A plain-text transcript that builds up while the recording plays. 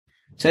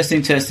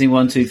Testing,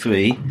 1, 2,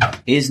 3.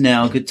 Is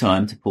now a good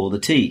time to pour the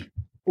tea?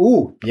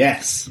 Oh,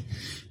 yes.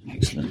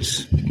 Excellent.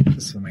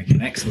 This will make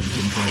an excellent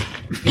intro.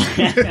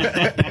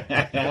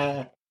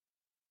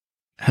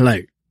 Hello,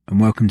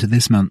 and welcome to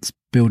this month's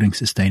Building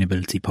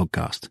Sustainability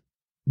podcast.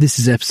 This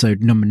is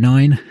episode number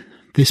 9.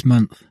 This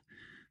month,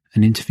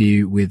 an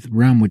interview with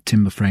Roundwood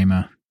timber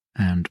framer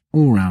and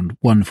all-round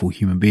wonderful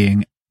human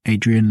being,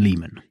 Adrian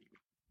Leaman.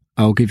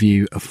 I'll give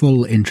you a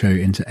full intro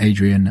into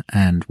Adrian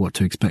and what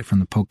to expect from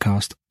the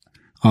podcast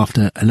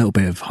after a little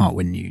bit of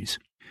Heartwind news.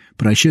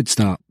 But I should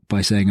start by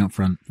saying up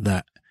front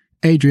that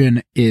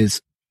Adrian is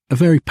a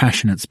very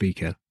passionate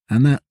speaker,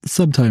 and that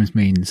sometimes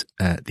means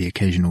the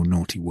occasional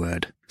naughty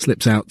word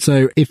slips out.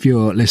 So if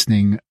you're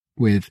listening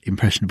with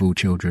impressionable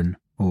children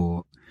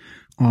or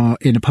are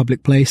in a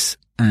public place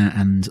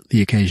and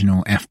the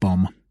occasional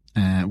F-bomb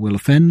will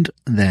offend,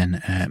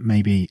 then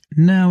maybe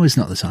now is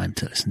not the time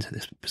to listen to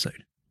this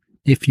episode.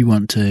 If you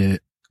want to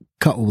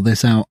cut all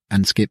this out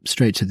and skip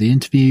straight to the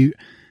interview,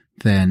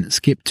 then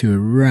skip to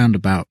around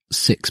about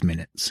 6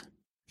 minutes.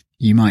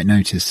 You might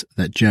notice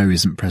that Joe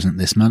isn't present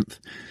this month.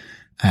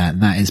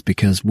 That is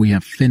because we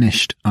have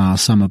finished our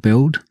summer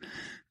build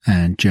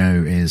and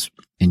Joe is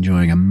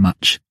enjoying a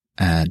much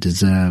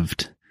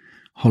deserved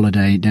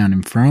holiday down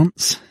in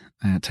France,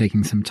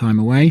 taking some time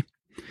away.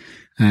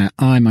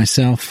 I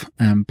myself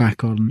am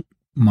back on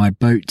my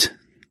boat,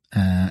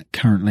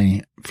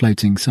 currently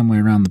floating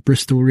somewhere around the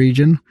Bristol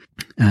region.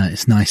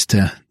 It's nice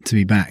to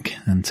be back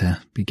and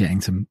to be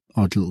getting some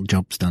odd little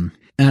jobs done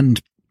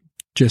and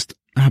just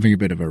having a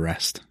bit of a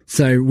rest.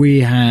 So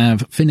we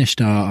have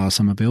finished our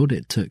summer build.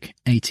 It took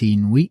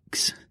 18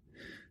 weeks.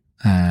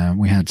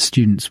 We had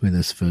students with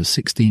us for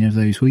 16 of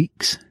those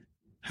weeks,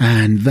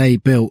 and they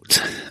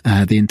built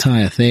the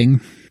entire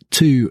thing.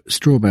 2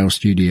 straw bale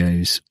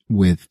studios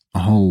with a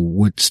whole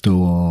wood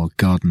store,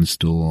 garden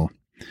store,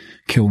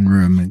 kiln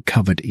room and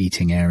covered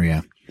eating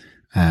area.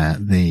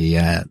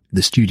 The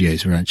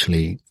studios were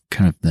actually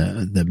kind of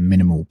the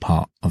minimal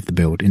part of the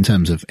build in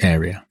terms of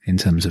area. In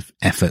terms of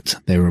effort,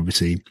 they were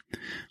obviously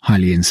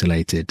highly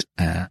insulated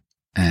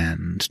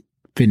and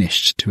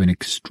finished to an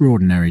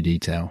extraordinary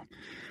detail.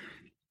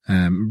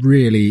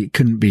 Really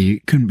couldn't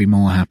be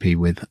more happy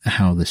with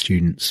how the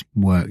students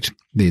worked.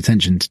 The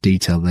attention to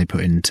detail they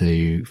put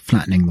into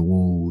flattening the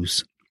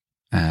walls,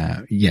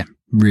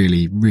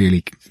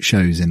 really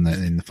shows in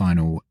the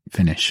final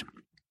finish.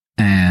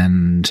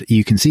 And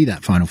you can see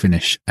that final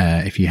finish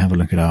if you have a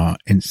look at our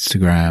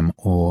Instagram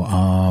or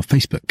our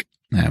Facebook.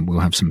 We'll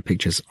have some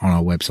pictures on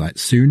our website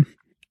soon,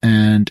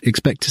 and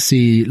expect to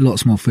see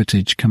lots more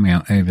footage coming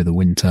out over the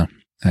winter.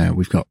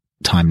 We've got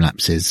time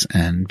lapses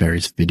and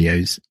various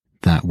videos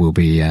that we'll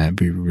be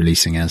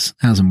releasing as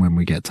and when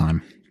we get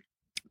time.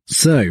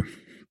 So,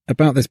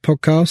 about this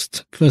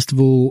podcast, first of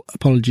all,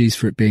 apologies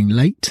for it being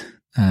late.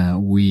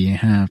 We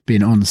have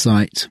been on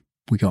site.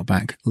 We got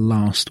back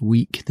last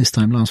week,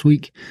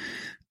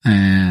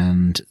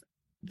 and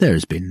there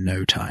has been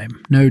no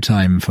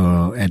time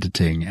for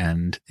editing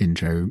and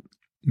intro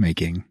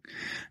making.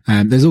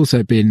 There's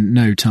also been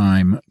no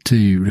time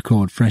to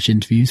record fresh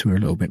interviews. We're a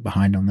little bit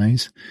behind on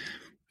those.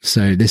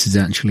 So this is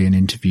actually an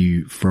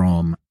interview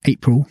from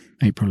April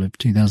of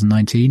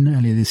 2019,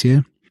 earlier this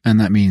year. And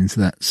that means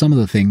that some of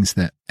the things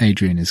that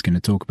Adrian is going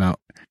to talk about,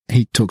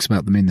 he talks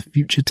about them in the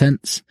future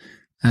tense,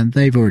 and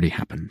they've already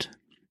happened.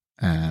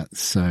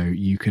 So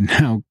you can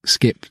now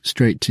skip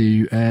straight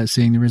to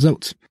seeing the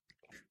results.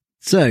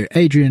 So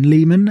Adrian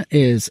Leaman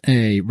is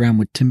a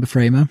Roundwood timber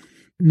framer,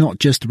 not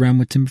just a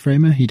Roundwood timber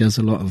framer. He does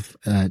a lot of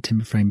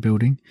timber frame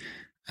building,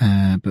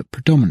 but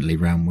predominantly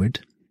Roundwood.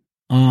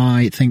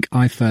 I think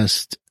I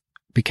first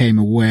became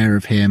aware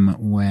of him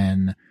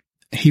when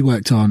he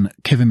worked on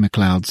Kevin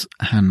MacLeod's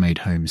Handmade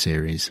Home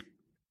series.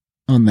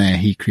 On there,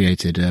 he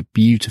created a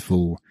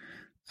beautiful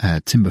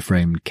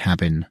timber-framed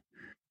cabin.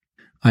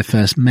 I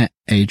first met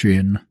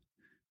Adrian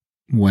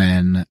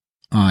when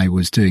I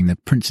was doing the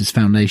Prince's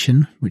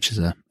Foundation, which is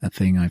a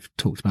thing I've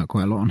talked about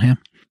quite a lot on here.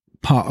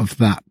 Part of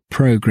that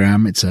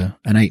program, it's an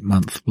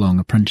 8-month long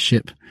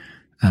apprenticeship,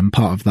 and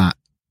part of that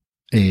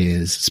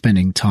is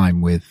spending time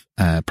with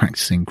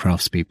practicing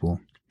craftspeople.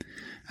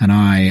 And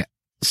I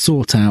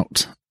sought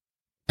out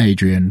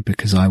Adrian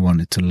because I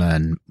wanted to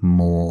learn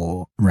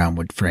more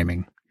Roundwood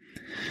framing.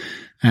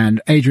 And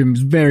Adrian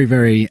was very,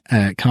 very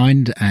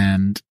kind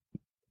and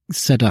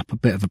set up a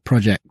bit of a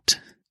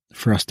project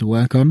for us to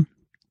work on.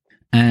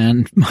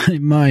 And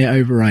my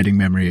overriding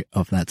memory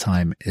of that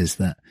time is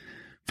that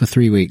for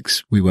 3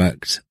 weeks we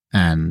worked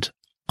and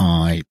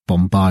I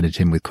bombarded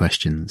him with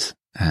questions,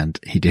 and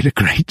he did a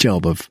great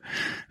job of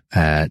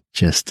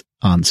just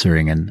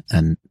answering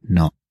and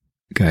not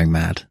going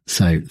mad.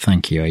 So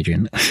thank you,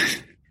 Adrian.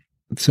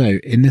 So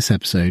in this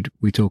episode,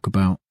 we talk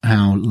about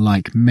how,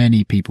 like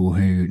many people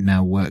who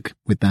now work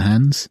with their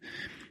hands,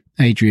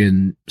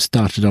 Adrian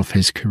started off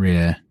his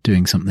career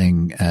doing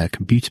something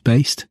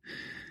computer-based.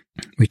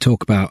 We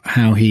talk about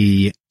how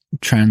he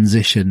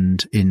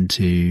transitioned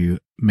into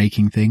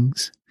making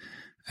things,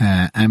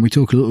 and we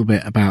talk a little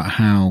bit about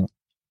how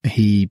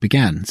he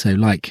began. So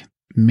like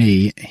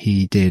me,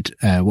 he did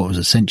what was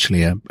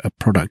essentially a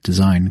product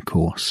design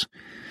course,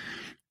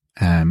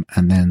 and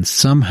then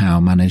somehow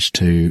managed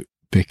to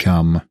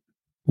become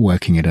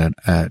working at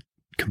a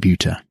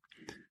computer.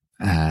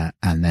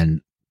 And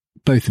then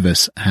both of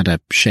us had a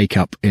shake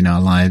up in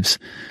our lives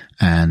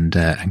and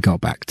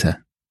got back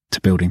to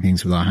building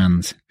things with our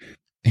hands.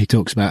 He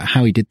talks about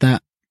how he did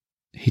that.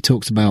 He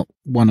talks about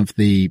one of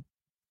the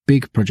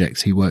big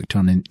projects he worked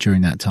on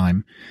during that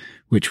time,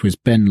 which was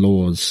Ben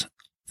Law's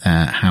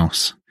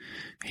house.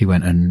 He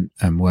went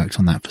and worked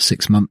on that for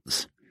 6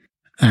 months.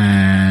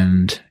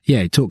 And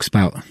yeah, he talks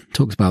about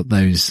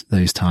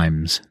those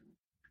times.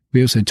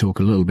 We also talk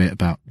a little bit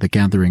about the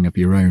gathering of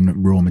your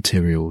own raw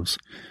materials,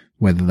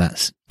 whether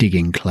that's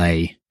digging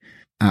clay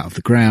out of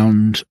the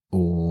ground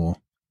or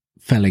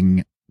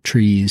felling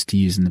trees to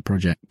use in the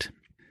project.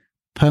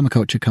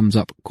 Permaculture comes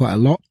up quite a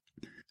lot.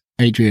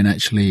 Adrian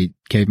actually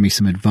gave me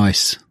some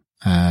advice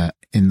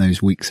in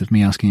those weeks of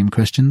me asking him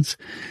questions.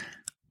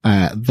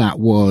 That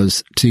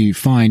was to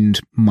find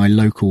my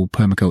local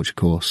permaculture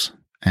course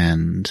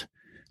and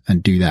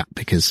do that,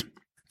 because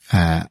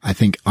I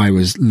think I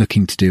was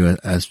looking to do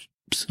a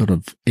sort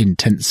of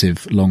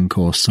intensive long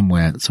course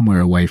somewhere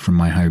away from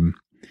my home.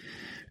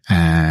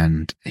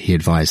 And he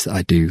advised that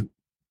I do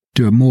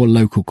a more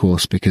local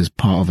course, because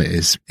part of it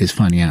is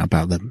finding out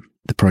about the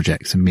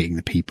projects and meeting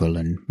the people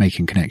and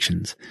making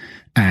connections.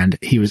 And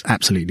he was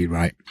absolutely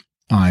right.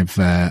 I've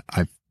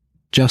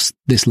just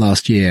this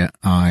last year,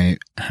 I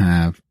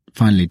have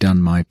finally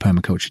done my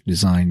permaculture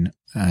design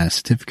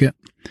certificate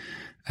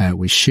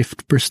with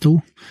Shift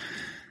Bristol,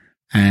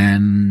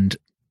 and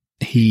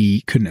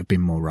he couldn't have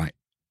been more right.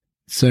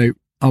 So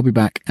I'll be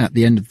back at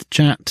the end of the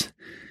chat,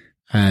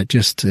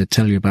 just to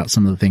tell you about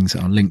some of the things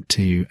that I'll link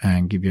to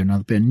and give you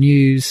another bit of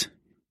news.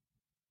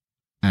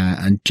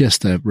 And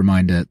just a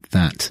reminder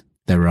that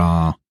there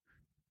are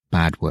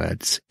bad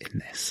words in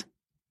this.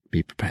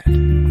 Be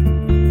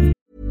prepared.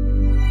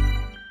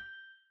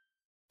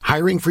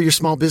 Hiring for your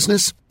small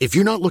business? If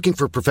you're not looking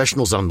for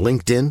professionals on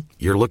LinkedIn,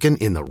 you're looking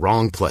in the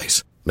wrong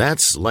place.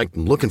 That's like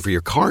looking for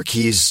your car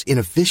keys in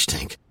a fish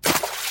tank.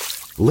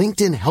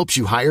 LinkedIn helps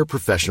you hire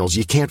professionals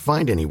you can't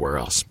find anywhere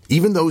else,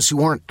 even those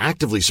who aren't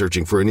actively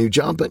searching for a new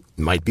job but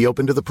might be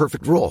open to the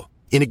perfect role.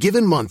 In a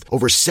given month,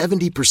 over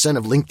 70%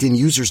 of LinkedIn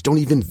users don't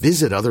even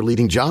visit other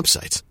leading job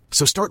sites.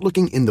 So start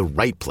looking in the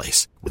right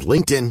place. With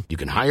LinkedIn, you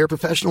can hire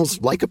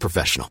professionals like a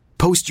professional.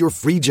 Post your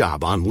free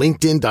job on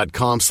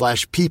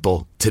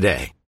linkedin.com/people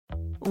today.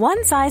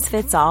 One size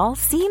fits all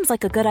seems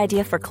like a good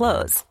idea for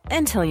clothes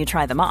until you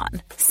try them on.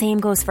 Same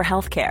goes for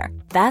healthcare.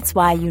 That's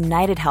why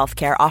United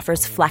Healthcare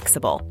offers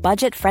flexible,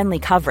 budget-friendly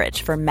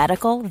coverage for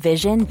medical,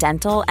 vision,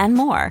 dental, and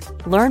more.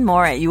 Learn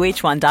more at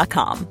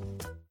uh1.com.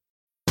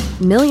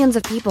 Millions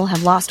of people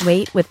have lost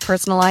weight with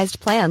personalized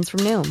plans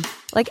from Noom.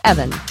 Like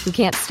Evan, who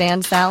can't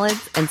stand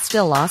salads and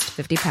still lost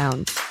 50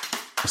 pounds.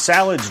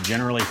 Salads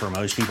generally for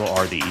most people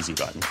are the easy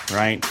button,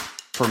 right?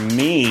 For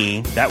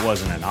me, that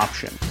wasn't an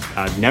option.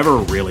 I never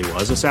really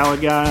was a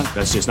salad guy.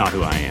 That's just not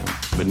who I am.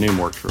 But Noom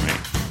worked for me.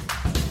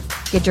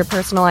 Get your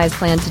personalized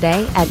plan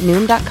today at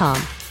Noom.com.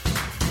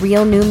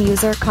 Real Noom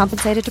user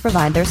compensated to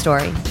provide their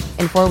story.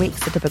 In 4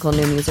 weeks, the typical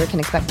Noom user can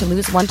expect to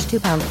lose 1 to 2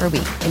 pounds per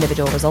week.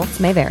 Individual results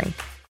may vary.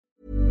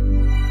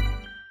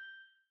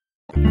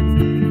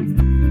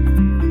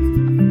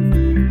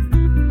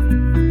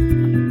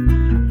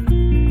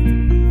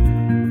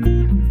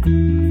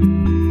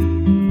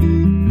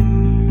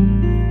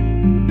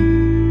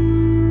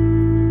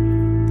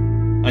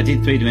 I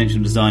did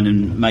three-dimensional design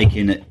and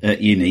making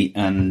at uni,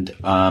 and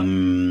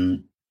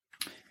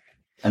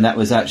that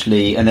was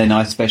actually, and then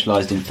I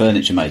specialised in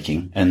furniture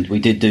making, and we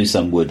did do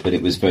some wood, but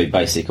it was very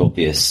basic,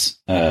 obvious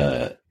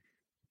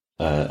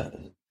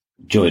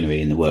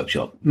joinery in the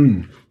workshop.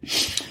 And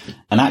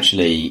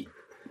actually,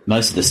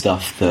 most of the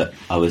stuff that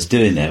I was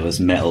doing there was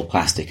metal,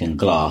 plastic, and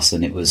glass,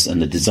 and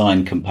the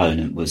design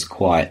component was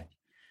quite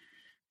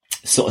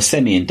sort of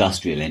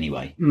semi-industrial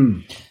anyway.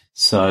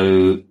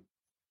 So,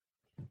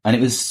 and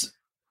it was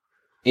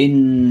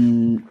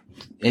in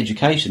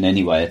education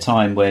anyway, a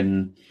time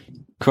when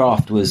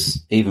craft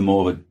was even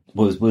more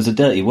was a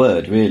dirty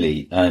word,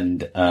 really,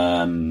 and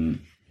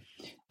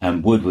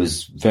wood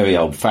was very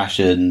old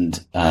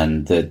fashioned,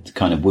 and the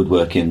kind of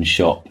woodworking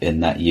shop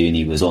in that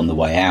uni was on the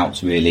way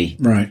out, really.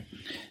 Right.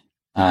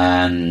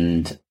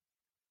 And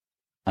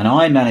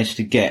I managed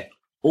to get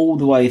all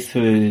the way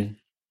through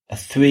a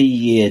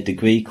 3-year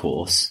degree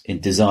course in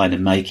design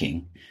and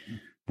making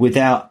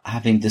without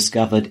having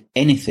discovered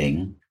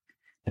anything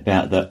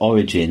about the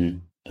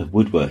origin of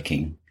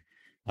woodworking.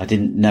 I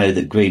didn't know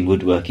that green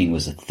woodworking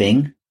was a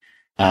thing.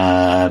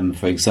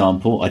 For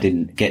example, I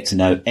didn't get to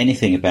know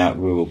anything about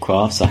rural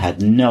crafts. I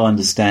had no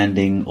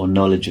understanding or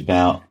knowledge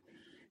about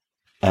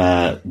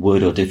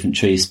wood or different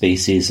tree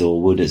species or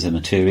wood as a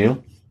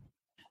material.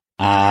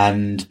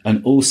 And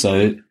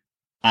also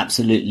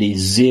absolutely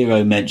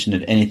zero mention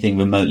of anything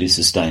remotely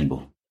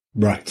sustainable.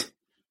 Right.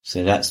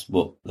 So that's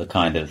what the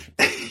kind of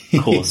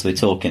course we're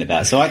talking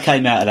about. So I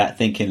came out of that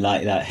thinking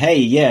like that, hey,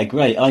 yeah,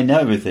 great, I know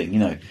everything, you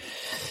know.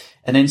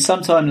 And then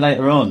sometime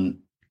later on,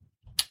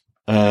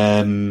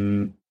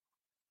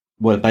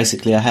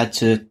 basically I had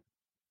to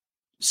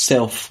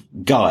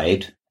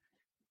self-guide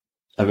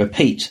a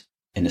repeat,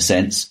 in a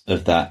sense,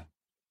 of that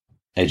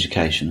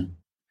education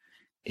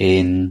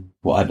in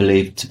what I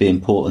believed to be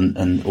important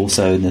and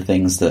also in the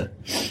things that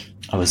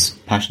I was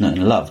passionate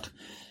and loved.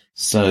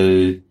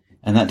 So,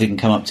 and that didn't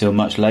come up till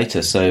much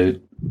later. So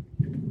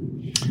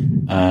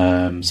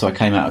I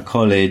came out of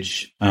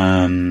college,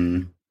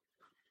 and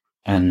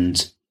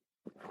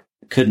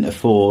couldn't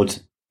afford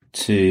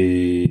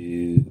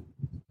to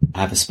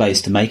have a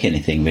space to make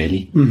anything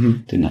really.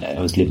 Mm-hmm.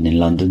 I was living in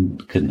London,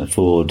 couldn't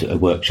afford a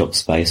workshop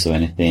space or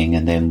anything.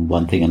 And then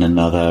one thing and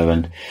another,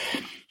 and,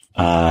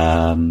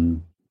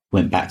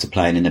 went back to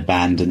playing in a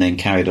band and then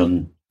carried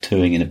on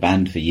touring in a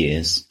band for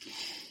years.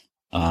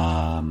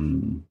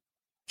 And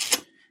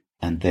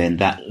then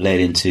that led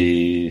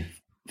into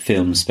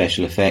film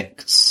special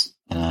effects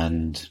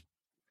and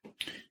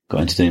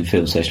got into doing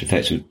film special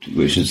effects,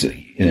 which was,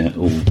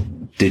 all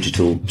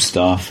digital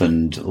stuff.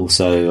 And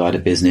also I had a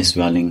business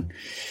running,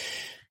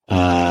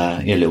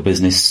 a little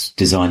business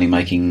designing,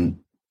 making,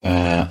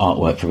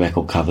 artwork for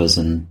record covers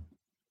and,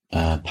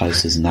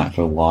 posters and that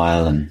for a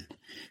while. And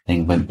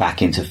then went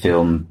back into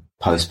film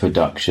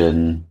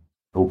post-production,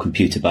 all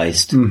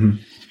computer-based. Mm-hmm.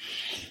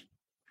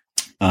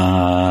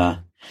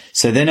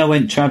 So then I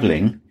went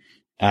travelling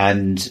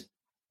and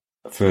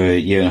for a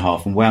year and a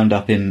half and wound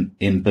up in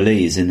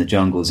Belize, in the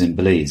jungles in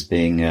Belize,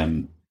 being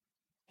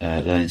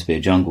learning to be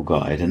a jungle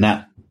guide. And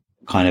that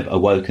kind of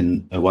awoke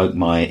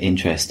my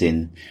interest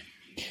in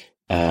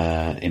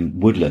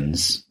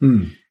woodlands,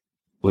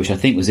 which I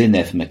think was in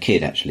there from a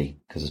kid, actually,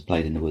 because I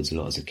played in the woods a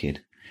lot as a kid.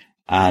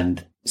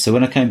 And so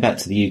when I came back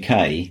to the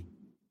UK,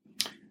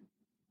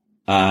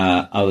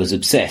 I was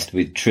obsessed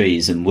with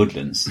trees and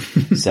woodlands.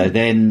 So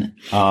then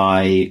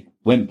I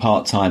went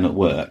part-time at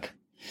work.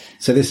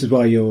 So this is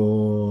why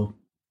you're...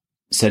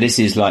 So this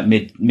is like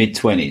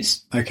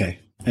mid-20s. Okay.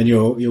 And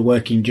you're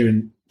working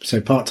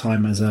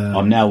part-time as a...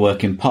 I'm now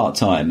working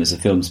part-time as a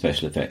film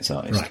special effects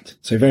artist. Right.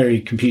 So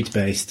very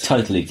computer-based.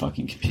 Totally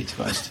fucking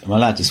computer-based. Am I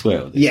allowed to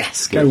swear?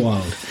 Yes, go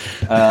wild.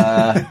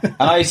 And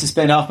I used to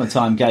spend half my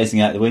time gazing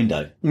out the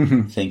window,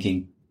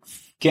 thinking,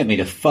 get me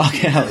the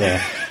fuck out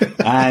there.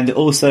 And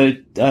also,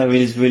 I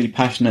was really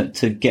passionate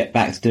to get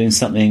back to doing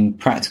something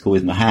practical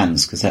with my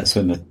hands, because that's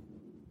where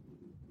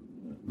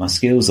my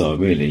skills are,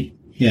 really.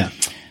 Yeah.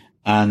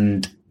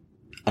 And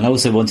I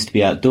also wanted to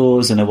be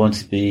outdoors, and I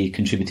wanted to be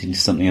contributing to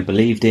something I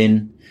believed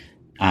in.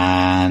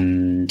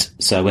 And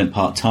so I went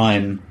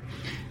part-time,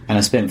 and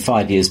I spent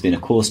 5 years being a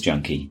course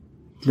junkie.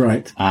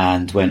 Right.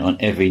 And went on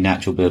every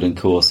natural building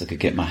course I could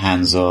get my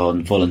hands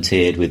on,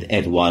 volunteered with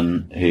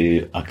everyone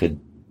who I could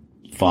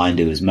find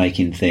who was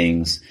making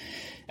things,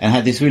 and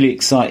had this really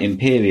exciting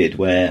period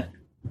where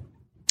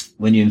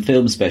when you're in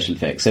film special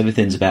effects,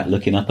 everything's about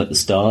looking up at the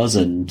stars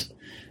and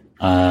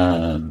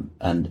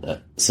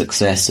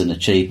success and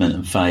achievement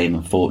and fame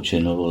and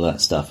fortune and all that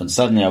stuff. And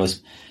suddenly I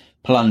was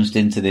plunged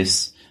into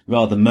this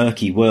rather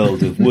murky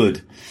world of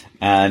wood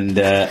and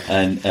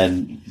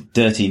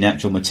dirty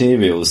natural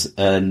materials,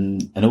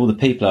 and all the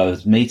people I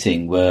was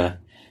meeting were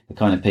the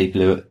kind of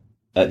people who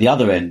at the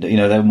other end, they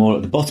were more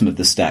at the bottom of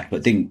the stack,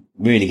 but didn't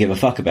really give a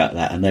fuck about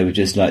that. And they were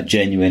just like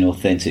genuine,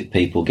 authentic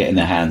people getting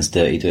their hands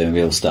dirty, doing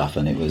real stuff.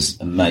 And it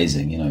was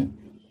amazing,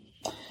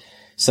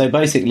 So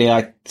basically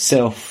I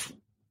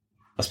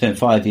spent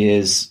 5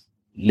 years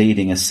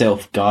leading a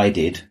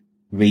self-guided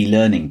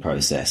relearning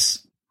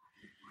process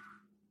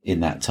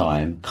in that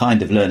time,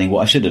 kind of learning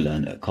what I should have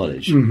learned at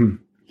college. Mm-hmm.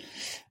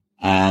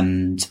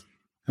 And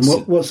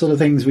what sort of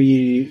things were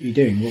you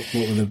doing? What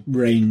were the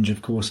range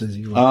of courses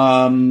you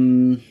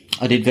were?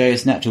 I did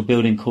various natural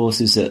building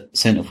courses at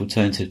Centre for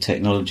Alternative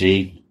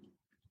Technology,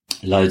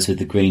 loads with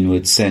the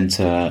Greenwood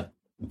Centre,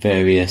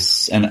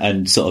 various,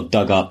 and sort of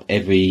dug up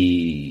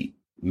every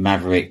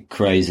maverick,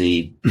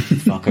 crazy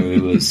fucker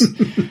who was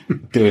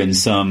doing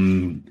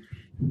some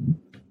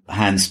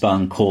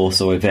hand-spun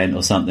course or event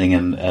or something,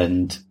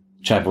 and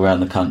travel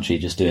around the country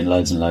just doing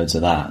loads and loads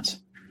of that.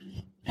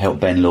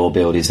 Helped Ben Law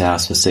build his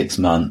house for 6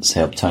 months,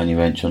 helped Tony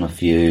Wrench on a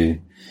few,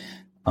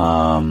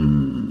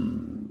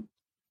 and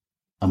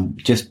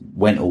just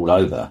went all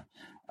over.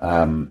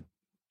 And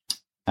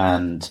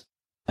then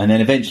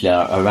eventually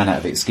I ran out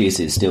of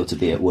excuses still to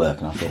be at work,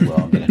 and I thought,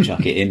 well, I'm going to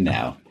chuck it in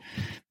now.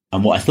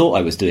 And what I thought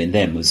I was doing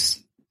then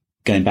was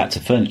going back to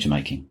furniture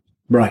making.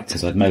 Right.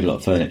 Because I'd made a lot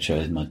of furniture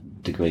in my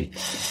degree.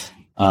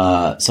 So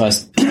I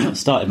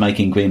started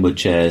making Greenwood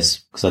chairs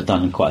because I'd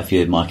done quite a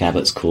few of Mike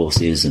Abbott's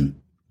courses, and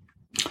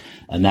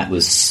that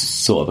was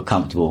sort of a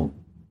comfortable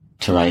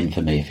terrain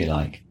for me, if you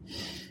like.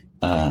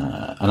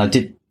 And I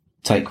did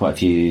take quite a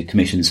few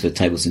commissions for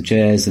tables and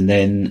chairs, and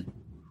then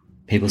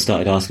people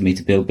started asking me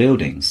to build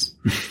buildings.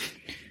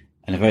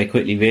 And I very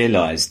quickly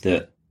realised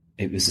that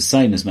it was the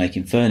same as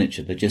making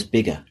furniture, but just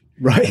bigger.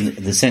 Right. And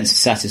the sense of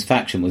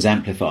satisfaction was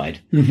amplified.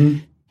 Mm-hmm.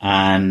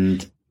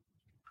 And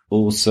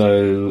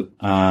also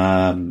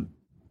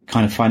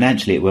kind of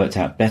financially it worked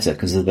out better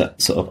because of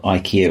that sort of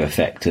IKEA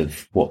effect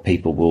of what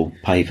people will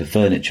pay for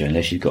furniture.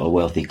 Unless you've got a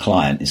wealthy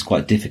client, it's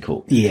quite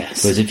difficult.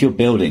 Yes. Whereas if you're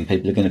building,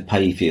 people are going to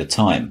pay you for your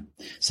time.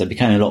 So it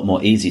became a lot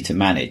more easy to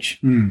manage.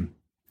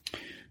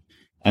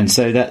 And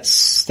so that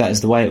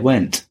is the way it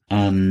went.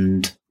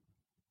 And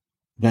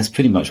that's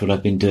pretty much what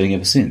I've been doing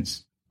ever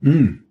since.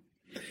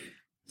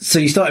 So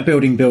you started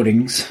building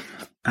buildings,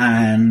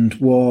 and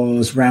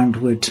was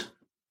Roundwood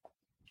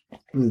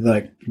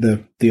like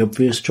the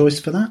obvious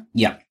choice for that?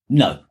 Yeah.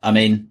 No, I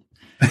mean,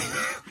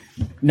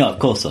 no, of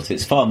course not.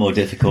 It's far more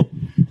difficult.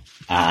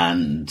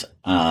 And,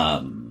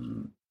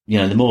 you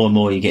know, the more and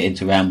more you get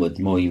into Roundwood,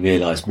 the more you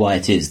realise why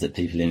it is that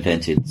people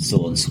invented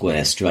sawn,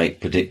 square, straight,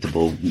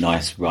 predictable,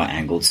 nice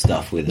right-angled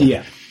stuff with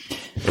a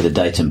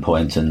datum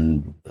point,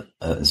 and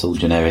it's all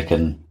generic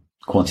and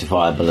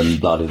quantifiable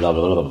and blah, blah, blah,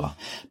 blah, blah, blah.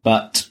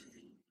 But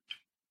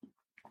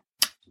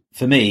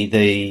for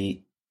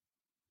me,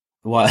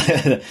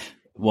 why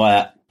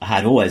I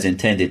had always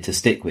intended to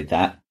stick with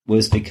that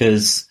was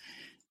because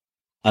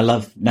I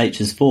love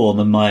nature's form,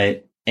 and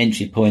my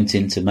entry point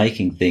into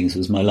making things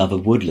was my love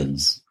of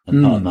woodlands.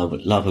 And part of my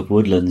love of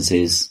woodlands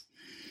is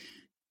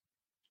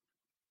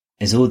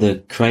all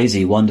the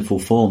crazy, wonderful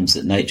forms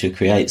that nature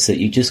creates that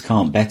you just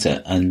can't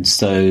better. And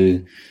so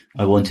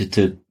I wanted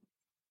to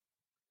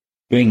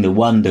bring the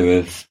wonder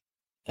of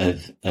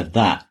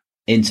that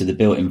into the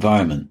built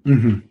environment.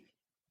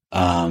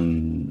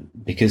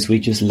 Because we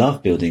just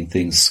love building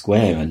things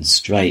square and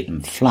straight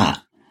and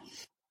flat.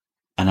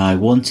 And I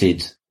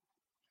wanted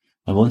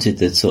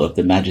the sort of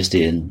the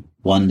majesty and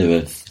wonder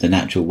of the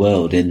natural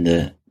world in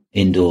the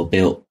indoor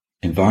built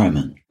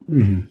environment.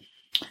 You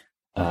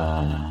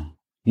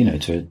know,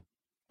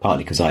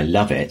 partly because I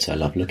love it. I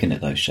love looking at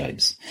those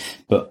shapes,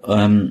 but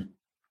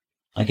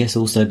I guess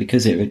also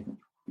because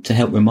to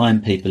help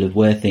remind people of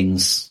where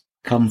things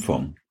come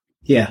from.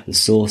 Yeah, the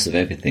source of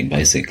everything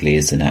basically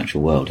is the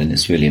natural world, and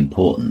it's really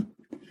important,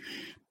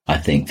 I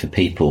think, for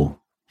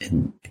people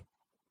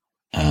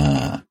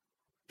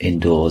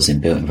indoors,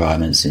 in built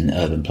environments, in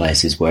urban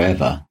places,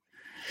 wherever,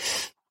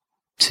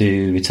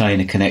 to retain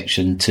a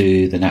connection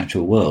to the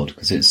natural world,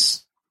 because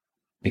it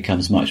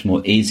becomes much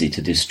more easy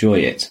to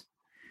destroy it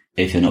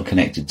if you're not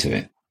connected to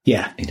it.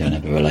 Yeah. You don't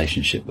have a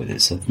relationship with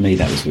it. So for me,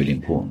 that was really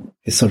important.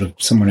 It's sort of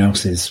someone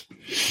else's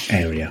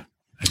area.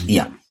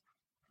 Yeah.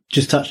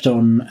 Just touched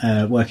on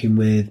working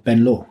with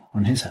Ben Law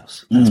on his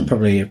house. That's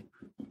probably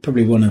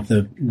one of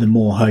the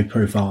more high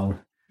profile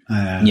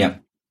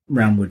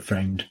roundwood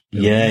framed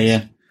buildings.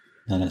 Yeah.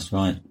 No, that's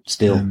right.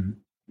 Still. I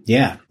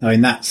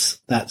mean that's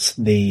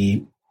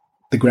the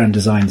grand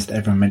designs that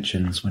everyone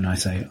mentions when I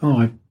say,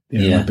 I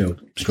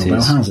build straw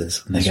bale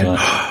houses. And they go,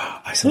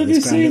 I saw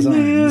these grand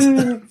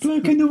designs.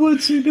 Bloke in the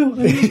woods who built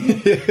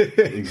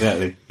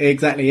it.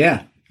 Exactly,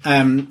 yeah.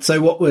 So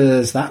what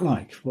was that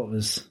like? What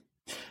was...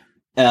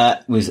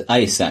 It was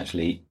ace,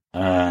 actually.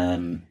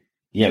 It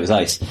was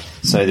ace.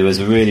 So there was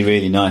a really,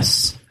 really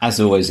nice,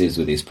 as always is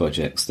with these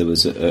projects, there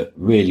was a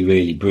really,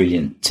 really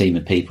brilliant team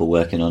of people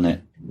working on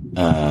it.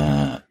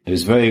 It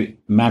was a very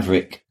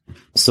maverick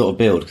sort of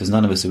build because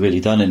none of us had really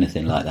done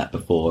anything like that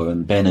before.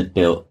 And Ben had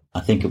built,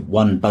 I think,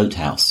 one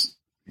boathouse.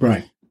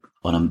 Right.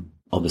 On a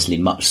obviously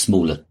much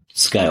smaller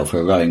scale for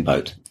a rowing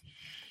boat.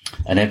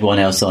 And everyone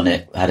else on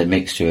it had a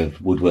mixture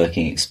of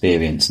woodworking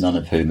experience, none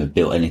of whom had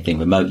built anything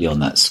remotely on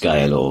that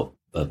scale or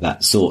of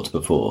that sort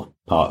before,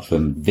 apart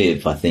from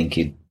Viv. I think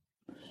he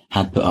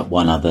had put up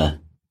one other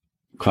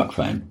cruck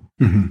frame.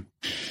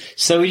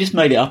 So we just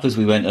made it up as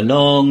we went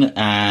along,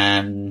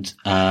 and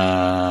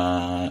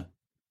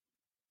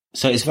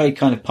so it's very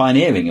kind of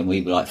pioneering, and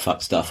we like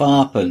fucked stuff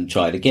up and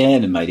tried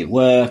again and made it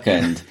work,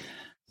 and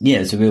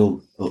it's a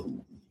real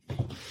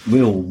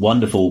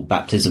wonderful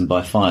baptism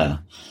by fire.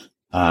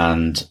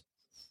 And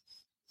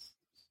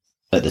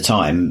at the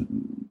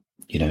time,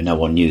 no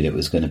one knew that it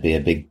was going to be a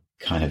big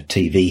kind of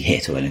TV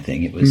hit or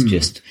anything. It was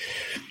just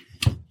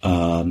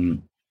a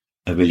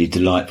really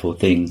delightful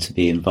thing to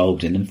be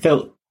involved in, and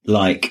felt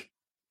like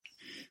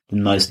the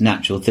most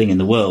natural thing in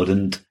the world.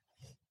 And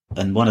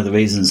one of the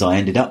reasons I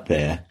ended up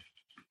there,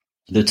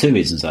 there are two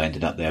reasons I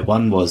ended up there.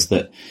 One was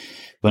that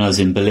when I was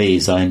in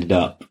Belize, I ended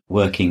up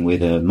working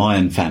with a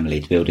Mayan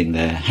family building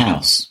their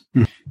house.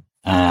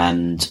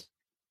 And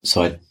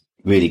so I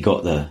really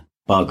got the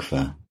bug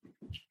for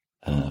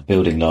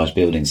building large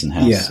buildings and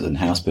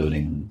house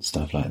building and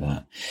stuff like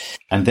that.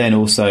 And then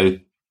also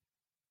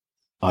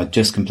I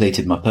just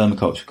completed my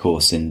permaculture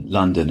course in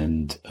London,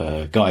 and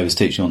a guy who was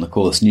teaching on the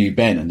course knew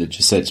Ben and had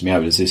just said to me,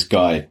 there's this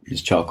guy,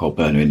 this charcoal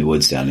burner in the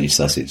woods down in East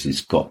Sussex,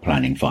 he's got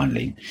planning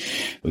finally.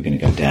 We're going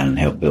to go down and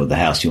help build the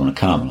house. Do you want to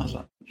come? And I was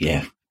like,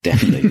 yeah,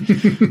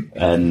 definitely.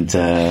 and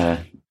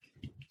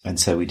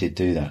so we did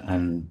do that.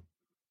 And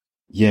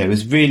it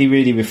was really,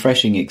 really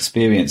refreshing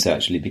experience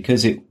actually,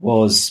 because it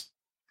was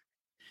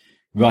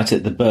right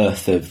at the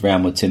birth of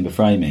Roundwood timber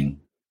framing.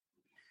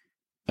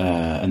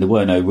 And there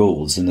were no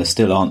rules, and there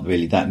still aren't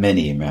really that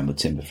many in Roundwood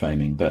timber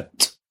framing,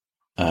 but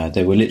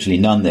there were literally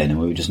none then, and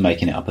we were just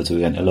making it up as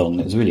we went along.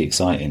 It was really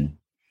exciting.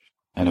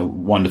 a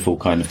wonderful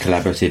kind of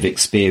collaborative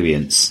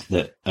experience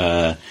that,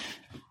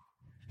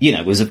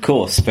 was of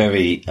course a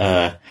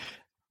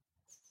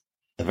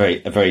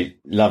very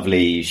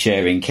lovely,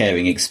 sharing,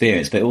 caring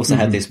experience, but it also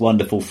had this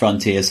wonderful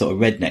frontier sort of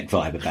redneck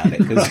vibe about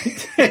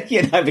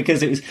it,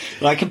 because it was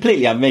like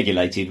completely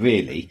unregulated,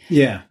 really.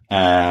 Yeah.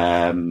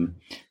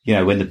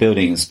 When the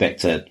building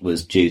inspector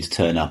was due to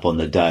turn up on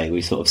the day,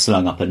 we sort of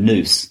slung up a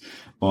noose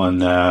on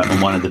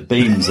one of the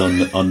beams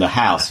on the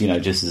house,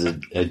 just as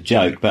a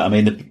joke. But I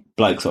mean, the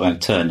bloke sort of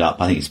turned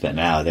up. I think he spent an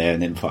hour there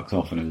and then fucked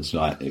off, and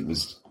it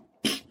was.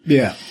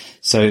 Yeah.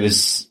 So it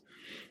was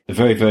a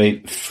very,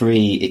 very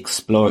free,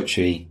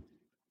 exploratory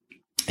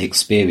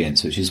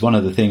experience, which is one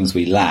of the things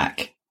we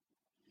lack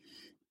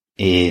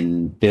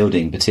in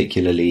building,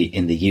 particularly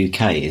in the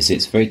UK, is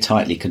it's very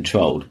tightly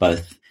controlled,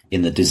 both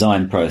in the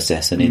design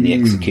process and in the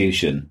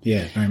execution.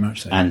 Yeah, very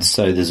much so. And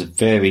so there's a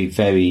very,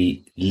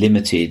 very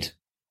limited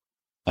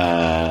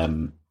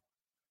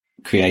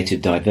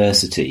creative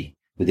diversity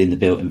within the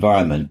built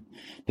environment,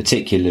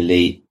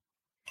 particularly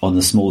on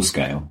the small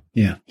scale.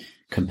 Yeah.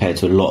 Compared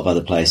to a lot of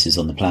other places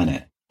on the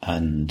planet.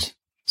 And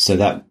so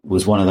that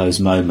was one of those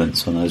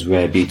moments, one of those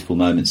rare, beautiful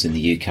moments in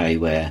the UK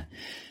where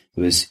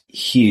there was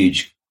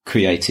huge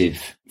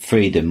creative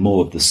freedom,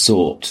 more of the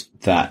sort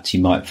that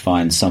you might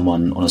find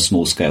someone on a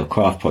small scale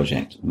craft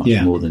project, much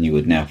more than you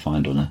would now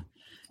find on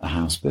a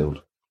house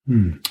build.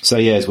 So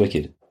yeah, it's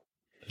wicked.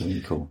 It's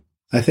really cool.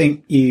 I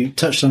think you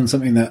touched on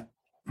something that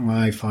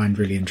I find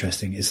really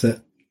interesting, is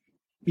that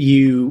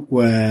you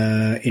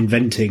were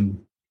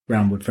inventing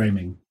roundwood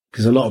framing.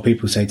 Because a lot of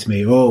people say to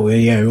me, oh,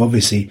 yeah,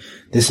 obviously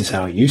this is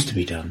how it used to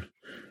be done.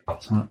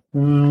 It's like,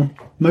 well,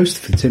 most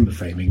of the timber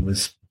framing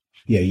was,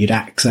 you'd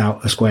axe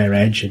out a square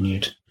edge and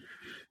you'd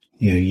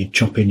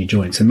chop in your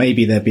joints. And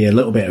maybe there'd be a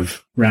little bit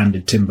of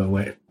rounded timber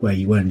where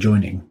you weren't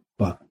joining,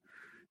 but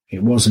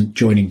it wasn't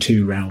joining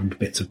two round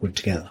bits of wood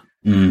together.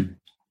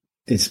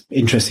 It's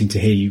interesting to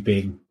hear you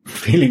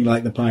feeling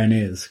like the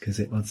pioneers, because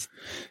it was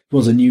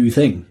a new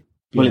thing.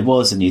 Well, it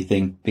was a new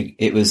thing.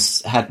 It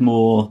was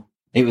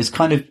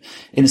kind of,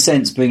 in a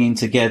sense, bringing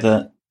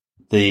together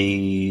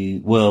the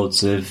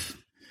worlds of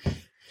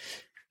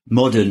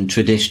modern,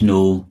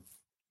 traditional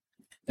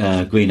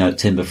green oak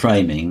timber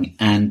framing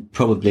and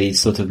probably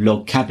sort of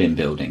log cabin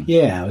building.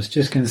 Yeah, I was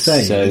just going to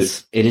say. So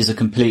it is a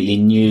completely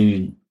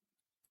new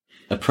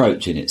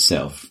approach in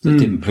itself that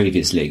didn't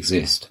previously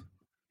exist.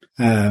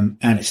 And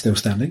it's still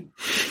standing.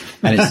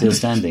 And it's still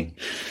standing.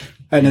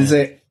 And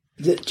do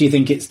you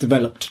think it's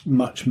developed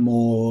much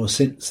more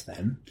since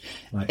then?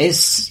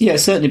 It's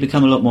certainly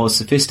become a lot more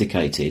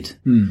sophisticated.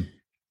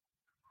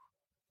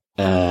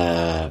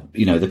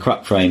 The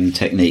crux frame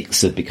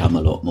techniques have become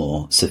a lot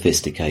more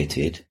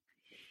sophisticated.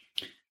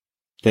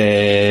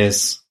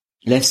 There's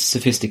less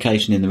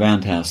sophistication in the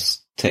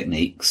roundhouse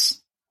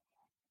techniques.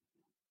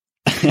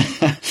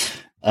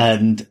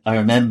 And I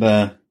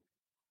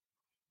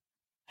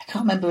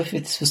can't remember if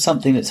this was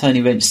something that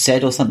Tony Wrench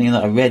said or something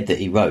that I read that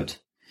he wrote.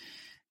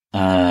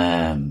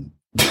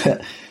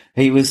 But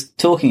he was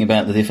talking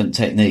about the different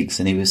techniques,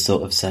 and he was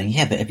sort of saying,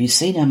 yeah, but have you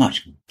seen how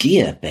much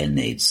gear Ben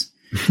needs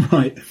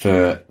right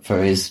for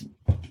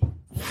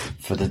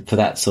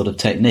that sort of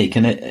technique?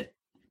 And it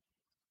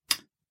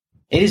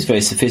is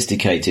very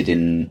sophisticated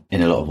in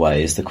a lot of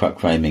ways, the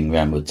crux framing,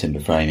 roundwood timber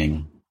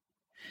framing.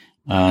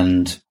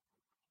 And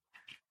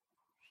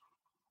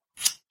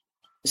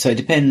so it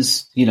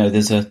depends,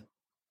 there's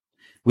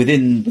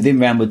within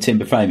roundwood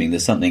timber framing,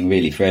 there's something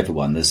really for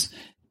everyone. There's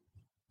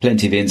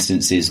plenty of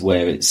instances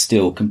where it's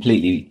still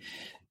completely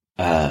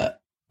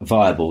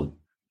viable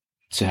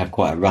to have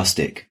quite a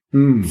rustic,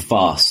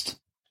 fast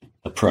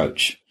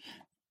approach.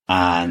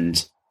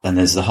 And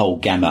there's the whole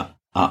gamut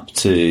up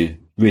to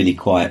really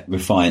quite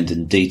refined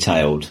and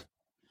detailed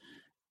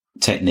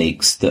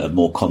techniques that are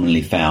more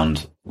commonly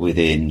found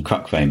within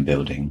crux frame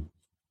building.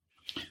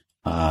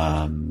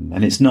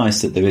 And it's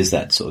nice that there is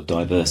that sort of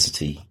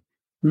diversity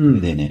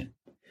within it.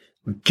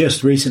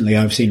 Just recently,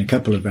 I've seen a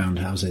couple of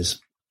roundhouses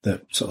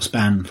that sort of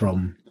span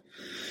from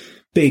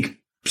big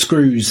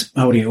screws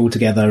holding it all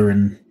together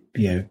and,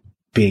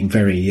 being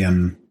very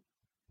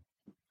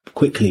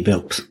quickly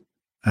built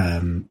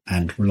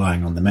and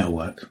relying on the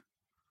metalwork.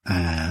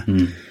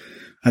 And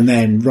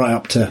then right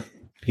up to,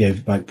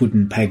 like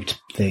wooden pegged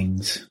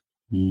things.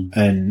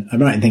 And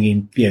I'm right in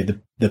thinking,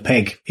 the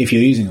peg, if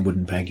you're using a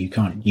wooden peg, you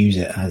can't use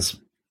it as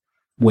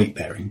weight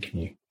bearing, can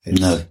you?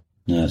 No,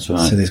 that's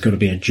right. So there's got to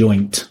be a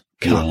joint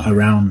cut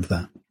around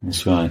that.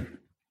 That's right.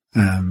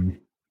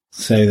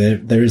 So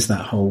there is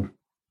that whole,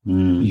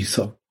 you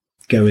sort of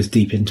go as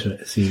deep into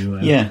it as you...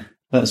 Yeah,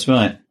 that's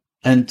right.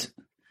 And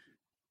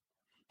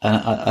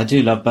I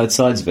do love both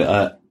sides of it.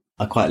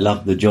 I quite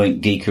love the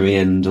joint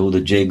geekery and all the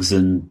jigs,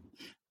 and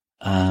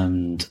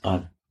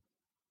my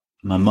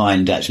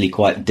mind actually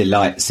quite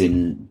delights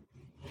in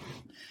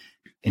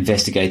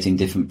investigating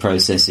different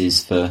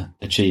processes for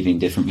achieving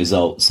different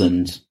results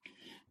and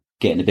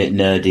getting a bit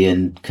nerdy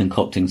and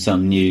concocting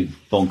some new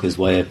bonkers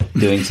way of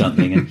doing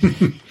something.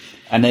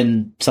 And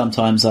then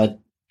sometimes I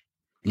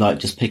like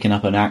just picking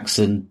up an axe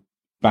and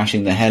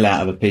bashing the hell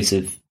out of a piece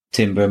of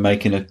timber and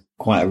making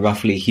quite a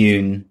roughly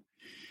hewn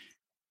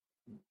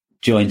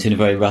joint in a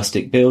very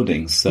rustic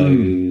building. So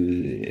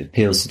it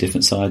appeals to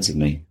different sides of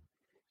me.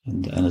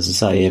 And as I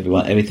say,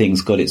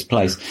 everything's got its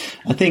place.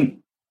 I think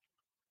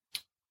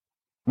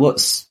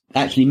what's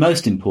actually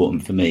most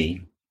important for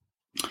me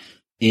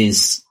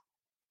is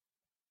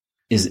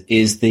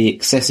the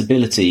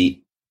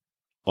accessibility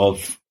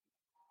of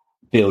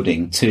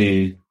building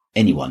to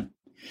anyone.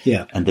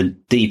 Yeah. And the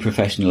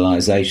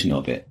deprofessionalization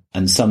of it.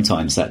 And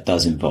sometimes that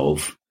does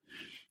involve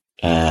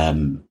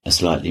a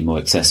slightly more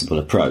accessible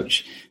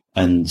approach.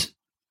 And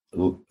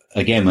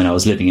again, when I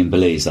was living in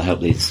Belize,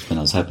 when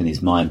I was helping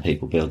these Mayan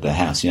people build their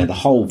house, the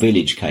whole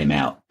village came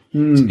out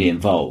to be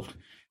involved.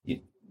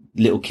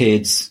 Little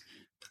kids,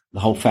 the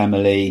whole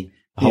family,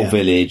 the whole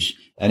village,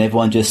 and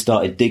everyone just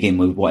started digging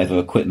with whatever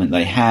equipment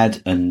they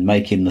had and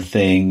making the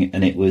thing.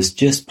 And it was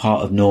just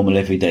part of normal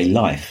everyday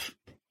life,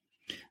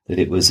 that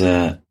it was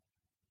an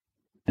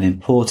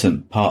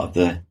important part of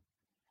the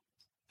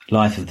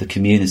life of the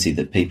community,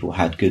 that people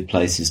had good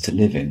places to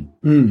live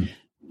in.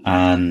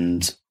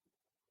 And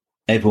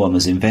everyone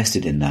was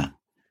invested in that.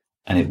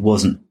 And it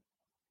wasn't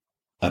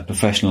a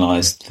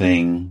professionalized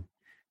thing.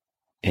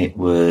 It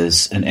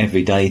was an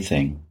everyday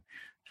thing.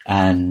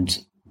 And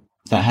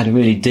that had a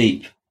really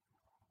deep,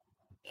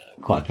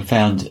 quite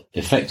profound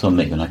effect on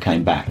me when I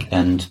came back.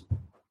 And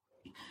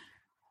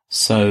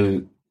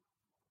so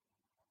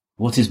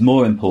what is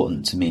more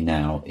important to me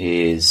now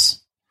is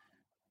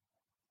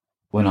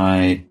when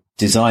I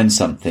design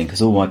something,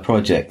 because all my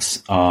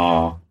projects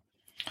are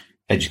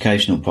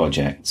educational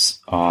projects,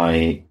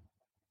 I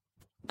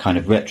kind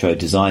of retro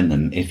design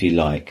them, if you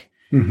like,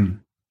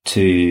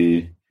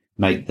 to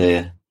make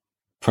the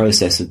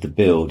process of the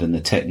build and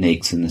the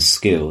techniques and the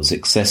skills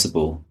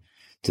accessible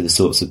to the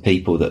sorts of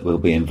people that will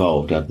be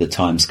involved over the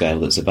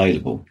timescale that's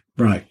available.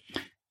 Right.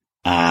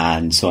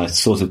 And so I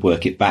sort of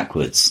work it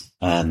backwards,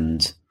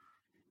 and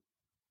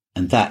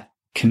that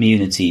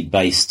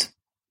community-based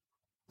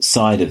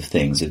side of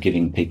things, of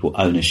giving people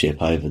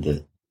ownership over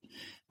the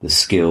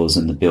skills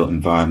and the built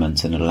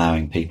environment and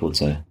allowing people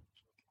to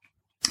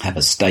have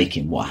a stake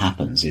in what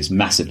happens, is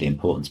massively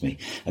important to me.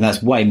 And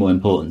that's way more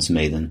important to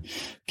me than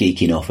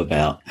geeking off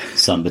about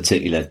some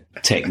particular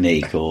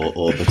technique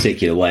or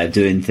particular way of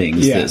doing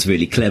things that's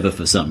really clever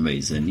for some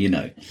reason,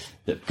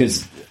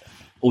 because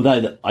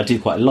although I do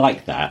quite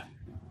like that,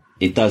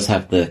 it does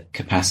have the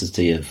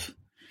capacity of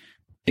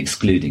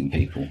excluding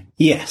people.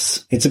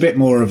 Yes. It's a bit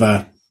more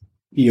of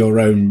your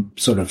own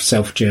sort of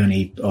self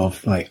journey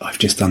of like, I've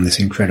just done this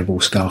incredible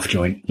scarf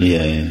joint.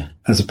 Yeah.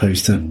 As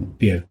opposed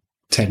to,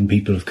 10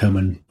 people have come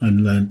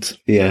and learnt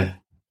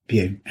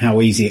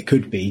how easy it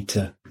could be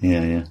to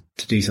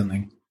do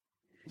something.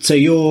 So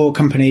your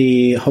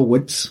company, Whole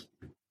Woods,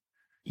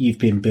 you've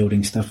been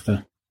building stuff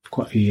for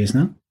quite a few years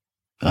now.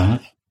 I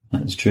have.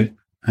 That's true.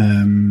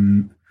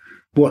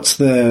 What's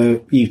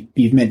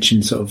you've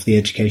mentioned sort of the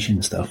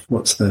education stuff.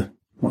 What's the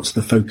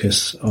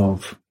focus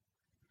of,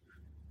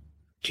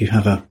 do you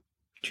have a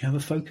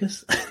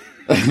focus?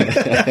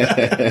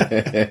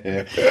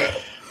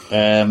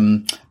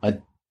 I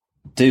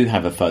do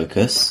have a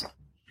focus.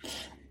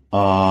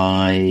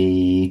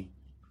 I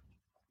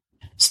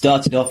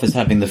started off as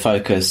having the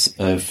focus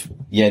of,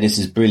 this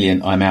is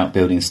brilliant, I'm out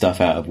building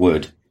stuff out of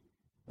wood.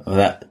 Well,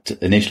 that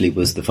initially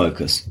was the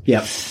focus.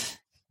 Yeah.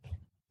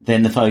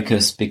 Then the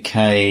focus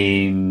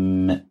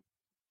became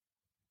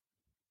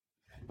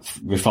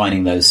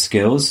refining those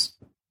skills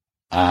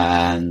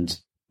and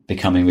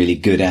becoming really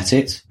good at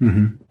it.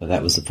 But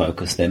that was the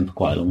focus then for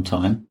quite a long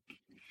time.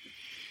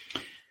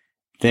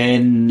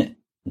 Then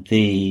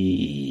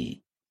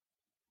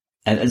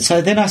and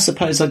so then I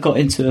suppose I got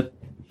into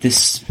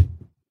this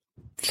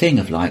thing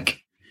of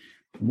like,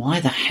 why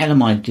the hell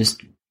am I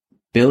just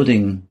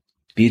building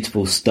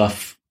beautiful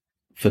stuff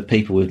for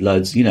people with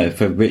loads,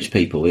 for rich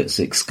people? It's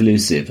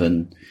exclusive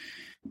and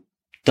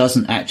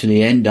doesn't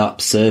actually end up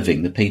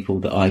serving the people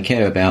that I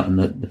care about and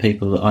the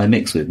people that I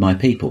mix with, my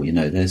people.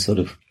 They're sort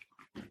of,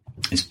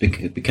 it's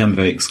become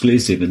very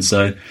exclusive. And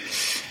so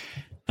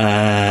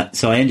I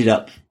ended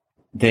up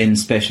then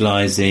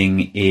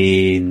specializing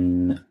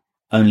in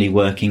only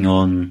working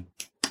on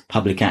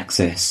public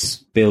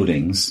access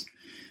buildings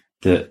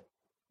that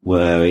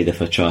were either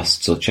for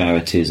trusts or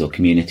charities or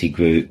community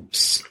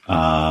groups,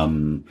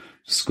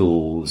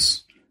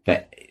 schools,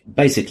 but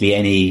basically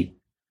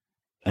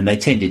and they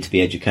tended to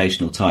be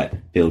educational type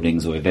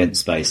buildings or event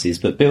spaces,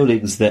 but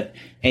buildings that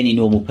any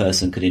normal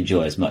person could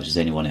enjoy as much as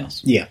anyone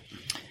else. Yeah.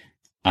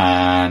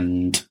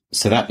 And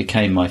so that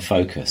became my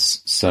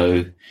focus.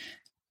 So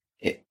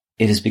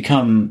it has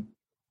become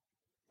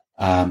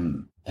a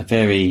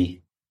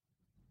very,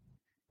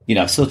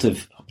 I've sort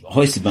of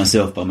hoisted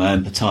myself by my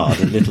own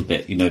petard a little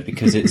bit,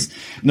 because it's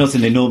not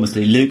an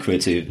enormously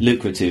lucrative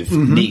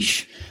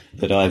niche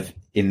that I've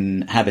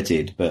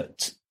inhabited,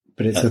 but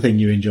it's the thing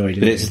you enjoyed.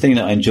 But it's the thing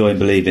that I enjoy and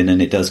believe in,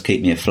 and it does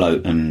keep me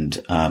afloat. And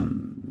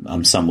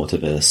I'm somewhat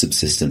of a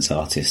subsistence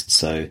artist,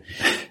 so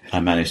I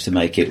managed to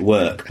make it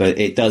work. But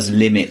it does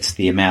limit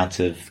the amount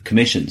of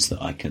commissions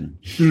that I can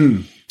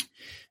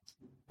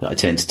that I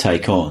tend to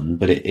take on,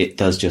 but it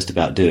does just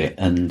about do it.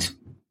 And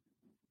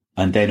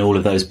then all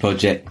of those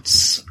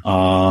projects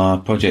are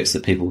projects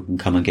that people can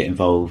come and get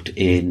involved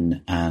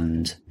in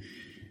and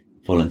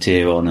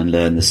volunteer on and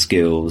learn the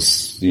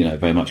skills,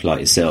 very much like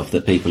yourself,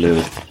 that people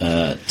who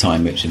are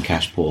time rich and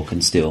cash poor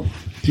can still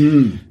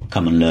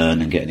come and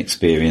learn and get an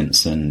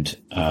experience and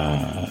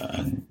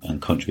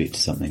contribute to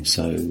something.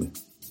 So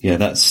yeah,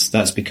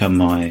 that's become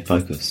my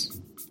focus.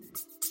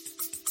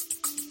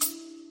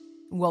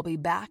 We'll be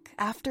back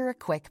after a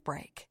quick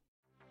break.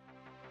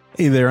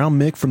 Hey there, I'm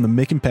Mick from the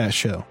Mick and Pat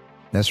Show.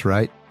 That's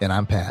right, and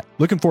I'm Pat.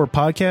 Looking for a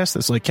podcast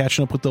that's like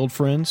catching up with old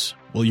friends?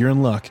 Well, you're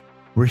in luck.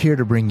 We're here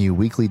to bring you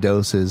weekly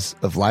doses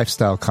of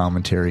lifestyle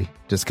commentary,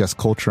 discuss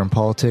culture and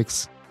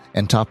politics,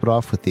 and top it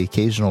off with the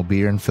occasional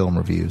beer and film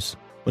reviews.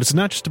 But it's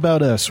not just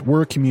about us,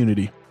 we're a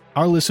community.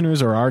 Our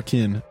listeners are our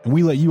kin, and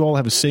we let you all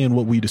have a say in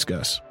what we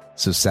discuss.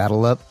 So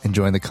saddle up and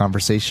join the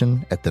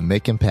conversation at the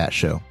Mick and Pat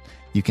Show.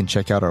 You can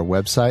check out our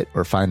website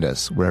or find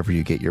us wherever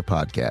you get your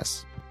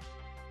podcasts.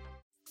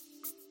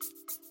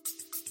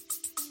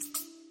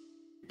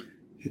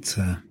 It's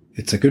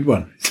a good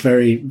one. It's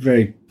very,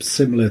 very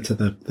similar to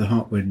the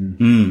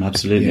Heartwind.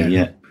 Absolutely.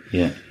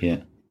 Yeah.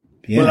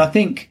 Well, I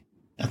think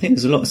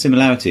there's a lot of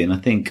similarity, and I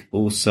think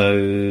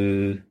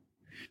also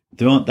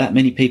there aren't that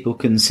many people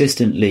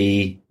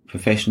consistently,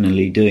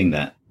 professionally doing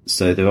that.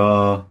 So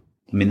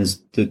there's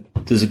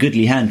a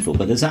goodly handful,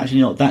 but there's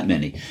actually not that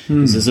many.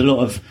 There's a lot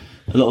of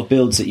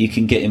builds that you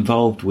can get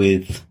involved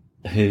with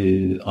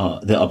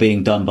that are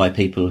being done by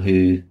people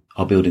who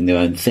are building their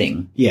own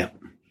thing. Yeah.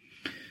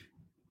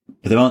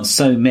 But there aren't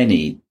so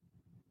many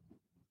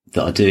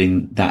that are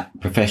doing that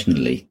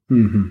professionally.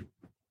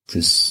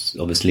 Because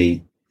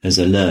obviously, as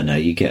a learner,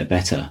 you get a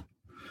better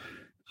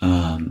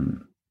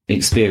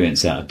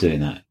experience out of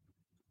doing that,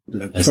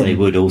 as they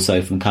would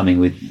also from coming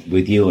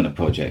with you on a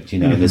project.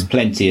 There's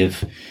plenty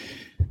of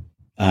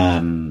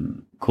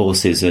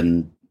courses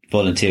and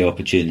volunteer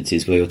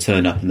opportunities where you'll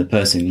turn up and the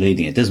person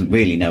leading it doesn't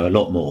really know a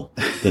lot more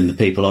than the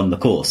people on the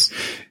course.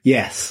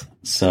 Yes.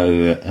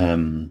 So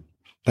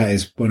that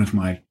is one of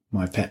my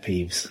pet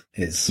peeves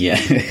is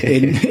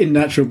in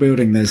natural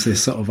building, there's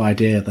this sort of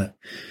idea that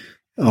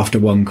after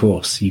one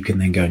course you can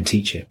then go and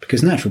teach it,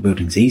 because natural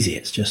building's easy.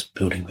 It's just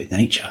building with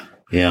nature.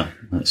 Yeah,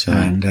 that's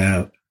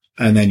right.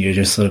 And then you're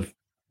just sort of,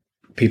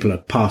 people are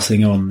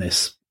passing on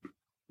this,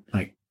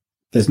 like,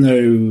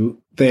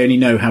 they only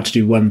know how to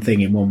do one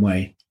thing in one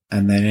way,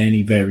 and then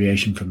any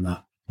variation from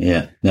that.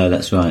 Yeah, no,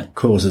 that's right.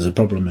 Causes a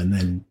problem, and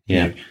then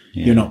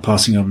you're not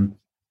passing on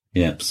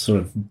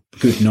sort of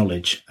good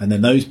knowledge. And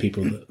then those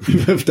people that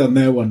have done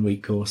their 1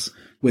 week course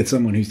with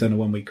someone who's done a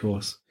 1 week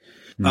course.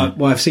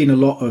 Well, I've seen a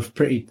lot of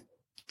pretty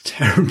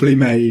terribly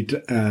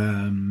made,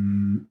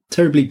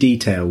 terribly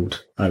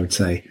detailed, I would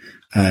say,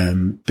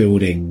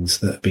 buildings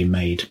that have been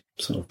made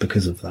sort of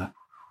because of that.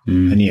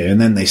 And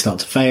then they start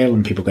to fail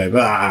and people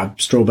go,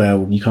 straw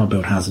bale, you can't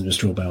build houses with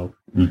straw bale.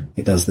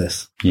 It does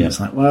this. Yeah. It's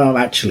like, well,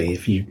 actually,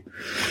 if you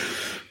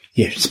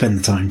spend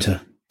the time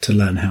to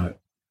learn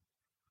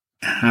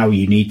how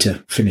you need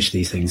to finish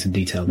these things and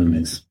detail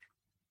them,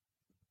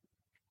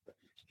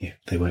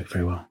 they work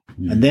very well.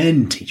 And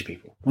then teach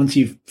people. Once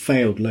you've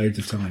failed loads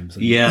of times.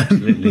 And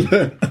absolutely.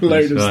 a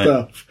load of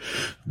stuff.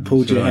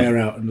 Pulled your hair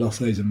out and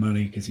lost loads of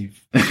money because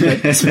you've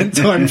spent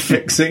time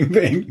fixing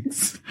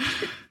things.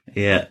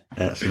 Yeah,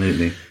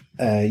 absolutely.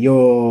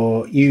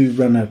 You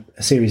run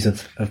a series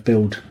of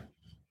build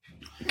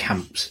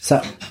camps. Is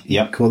that what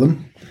you call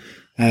them?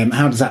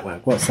 How does that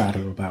work? What's that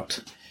all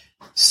about?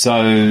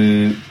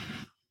 So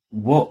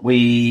what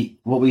we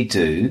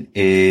do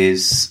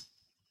is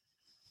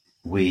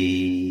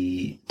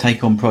we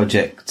take on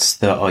projects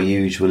that are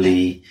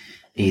usually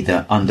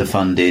either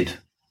underfunded.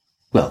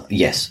 Well,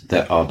 yes,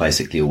 that are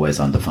basically always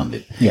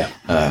underfunded. Yeah.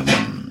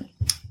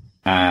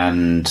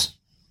 And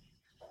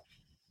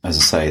as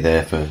I say,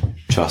 they're for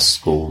trusts,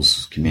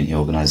 schools, community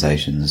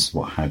organisations,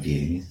 what have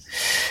you.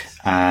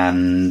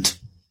 And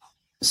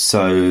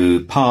so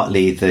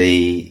partly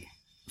the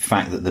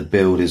fact that the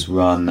build is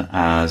run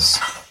as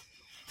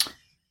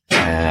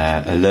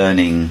a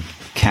learning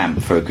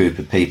camp for a group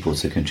of people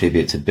to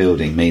contribute to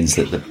building means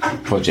that the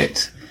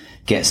project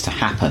gets to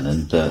happen,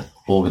 and the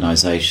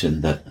organisation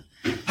that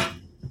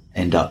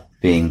end up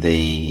being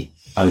the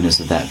owners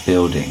of that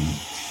building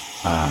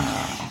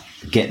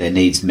get their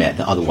needs met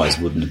that otherwise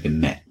wouldn't have been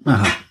met.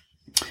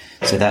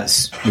 So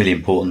that's really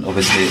important.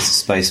 Obviously, it's a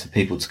space for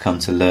people to come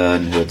to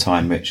learn who are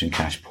time rich and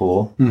cash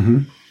poor.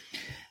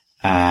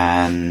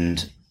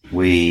 And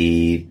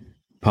we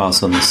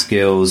pass on the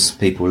skills,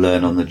 people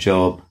learn on the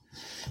job.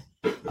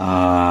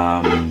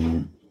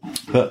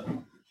 But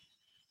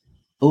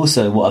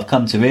also what I've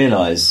come to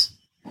realise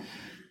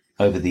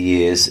over the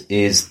years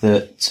is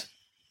that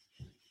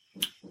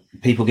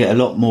people get a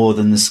lot more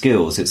than the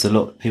skills.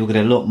 People get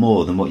a lot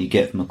more than what you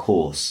get from a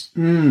course,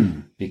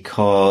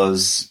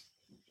 because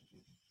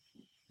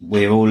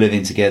we're all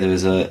living together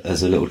as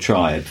a little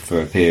tribe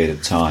for a period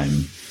of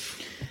time.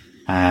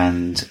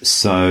 And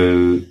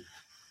so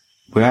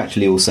we're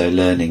actually also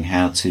learning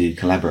how to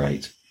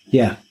collaborate.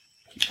 Yeah.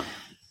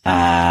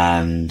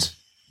 and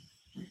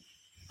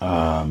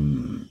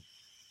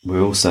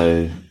we're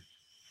also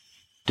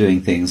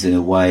doing things in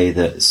a way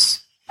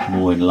that's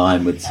more in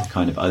line with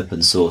kind of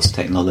open source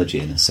technology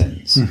in a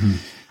sense. Mm-hmm.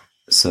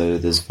 So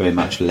there's very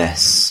much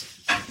less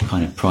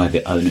kind of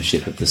private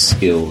ownership of the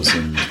skills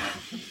and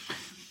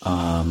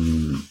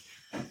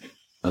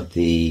of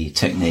the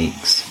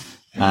techniques,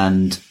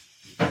 and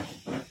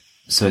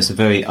so it's a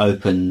very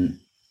open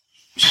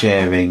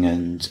sharing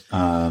and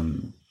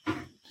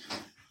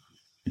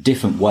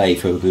different way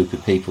for a group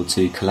of people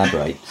to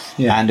collaborate.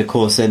 Yeah. And of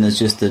course then there's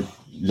just the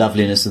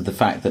loveliness of the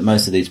fact that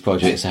most of these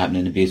projects are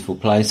happening in a beautiful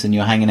place and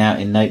you're hanging out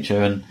in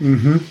nature and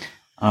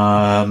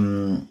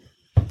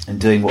and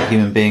doing what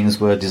human beings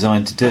were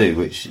designed to do,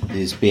 which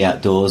is be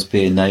outdoors,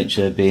 be in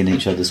nature, be in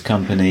each other's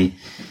company,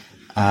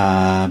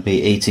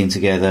 be eating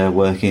together,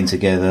 working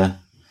together.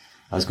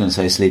 I was going to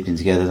say sleeping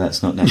together.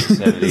 That's not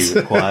necessarily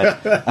required.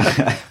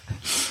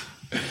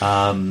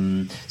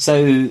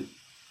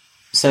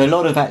 So a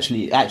lot of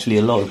actually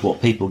a lot of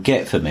what people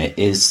get from it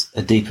is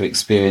a deeper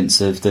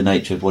experience of the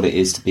nature of what it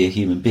is to be a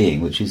human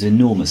being, which is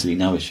enormously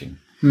nourishing,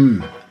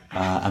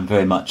 and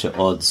very much at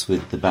odds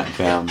with the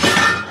background.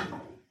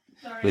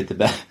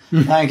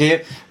 Thank you.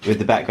 With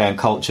the background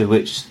culture,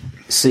 which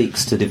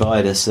seeks to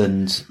divide us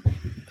and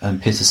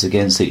pit us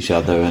against each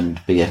other and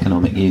be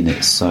economic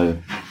units. So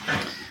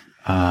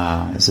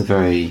it's a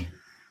very,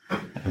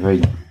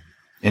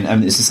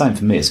 and it's the same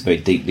for me. It's a very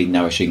deeply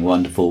nourishing,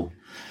 wonderful,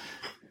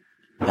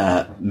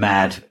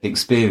 mad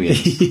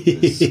experience.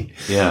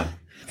 Yeah.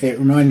 It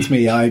reminds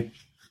me, I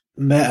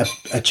met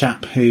a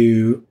chap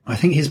who, I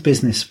think his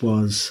business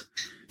was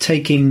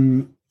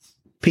taking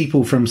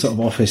people from sort of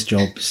office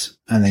jobs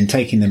and then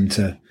taking them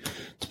to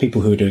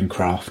people who are doing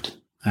craft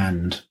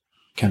and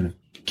kind of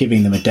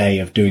giving them a day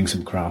of doing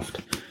some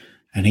craft.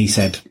 And he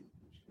said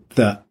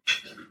that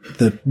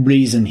the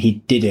reason he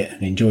did it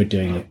and enjoyed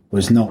doing it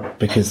was not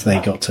because they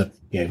got to,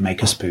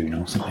 make a spoon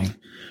or something,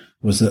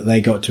 was that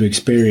they got to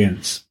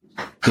experience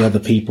the other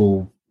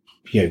people,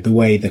 the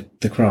way the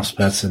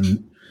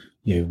craftsperson,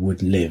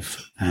 would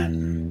live.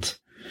 And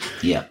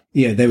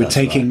they were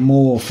taking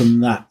more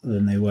from that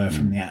than they were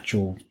from the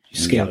actual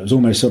skill. It was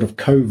almost sort of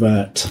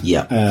covert.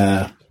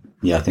 I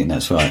think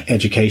that's right.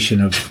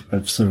 Education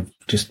of sort of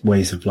just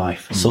ways of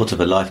life. Sort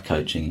of a life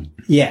coaching.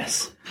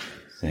 Yes.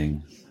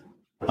 Thing.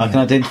 I can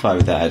identify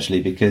with that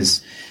actually,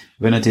 because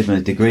when I did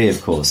my degree,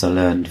 of course, I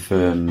learned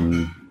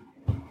from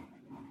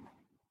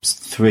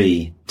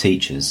 3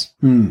 teachers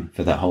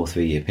for that whole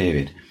 3-year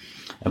period.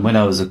 And when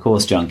I was a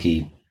course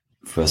junkie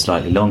for a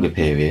slightly longer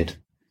period,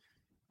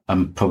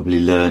 I probably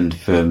learned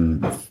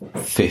from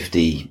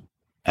 50,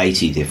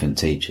 80 different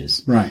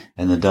teachers. Right.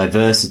 And the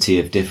diversity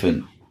of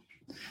different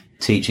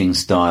teaching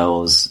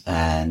styles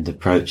and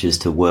approaches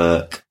to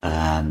work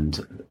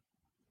and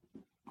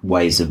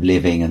ways of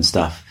living and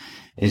stuff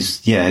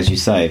is, as you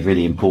say, a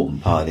really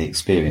important part of the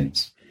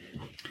experience.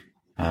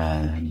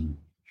 And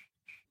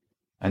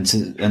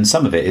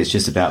some of it is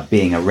just about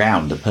being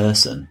around a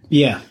person.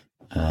 Yeah.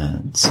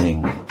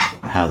 Seeing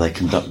how they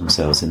conduct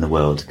themselves in the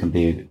world can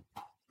be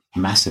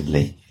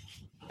massively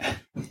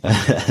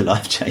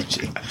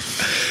life-changing.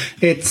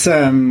 It's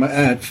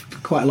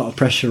quite a lot of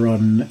pressure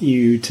on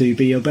you to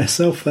be your best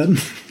self then.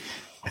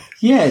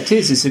 Yeah, it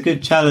is. It's a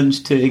good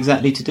challenge to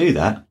do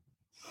that.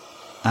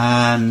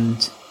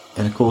 And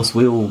of course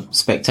we all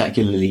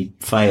spectacularly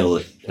fail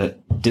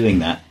at doing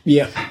that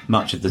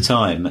much of the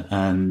time.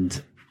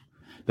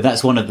 But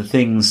that's one of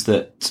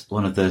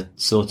the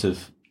sort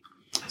of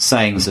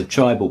sayings of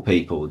tribal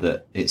people,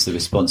 that it's the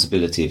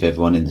responsibility of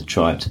everyone in the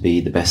tribe to be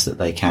the best that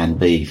they can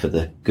be for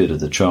the good of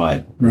the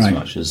tribe as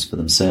much as for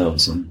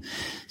themselves. And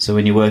so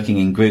when you're working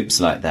in groups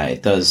like that,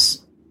 it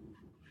does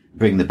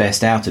bring the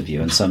best out of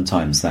you, and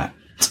sometimes that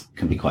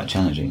can be quite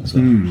challenging as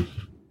well.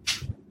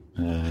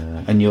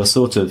 And you're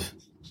sort of,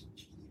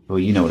 well,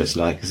 you know what it's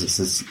like, because it's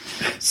the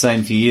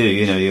same for you.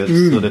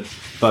 You're sort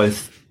of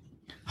both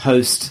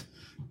host,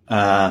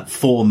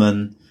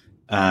 foreman,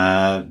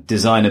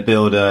 designer,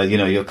 builder.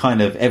 You're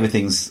kind of,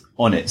 everything's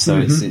on it, so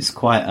it's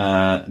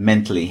quite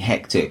mentally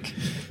hectic.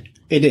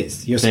 It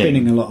is. You're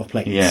spinning a lot of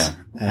plates. Yeah.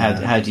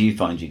 How do you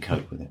find you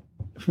cope with it?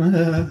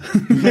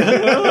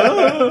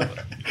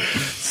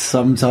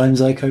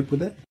 Sometimes I cope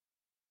with it.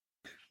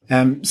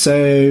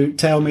 So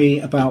tell me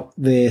about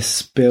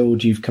this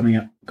build you've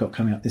got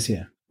coming up this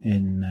year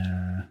in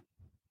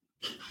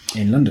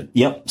London.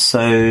 Yep.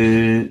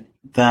 So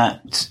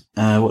that,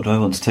 what do I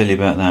want to tell you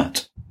about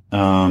that?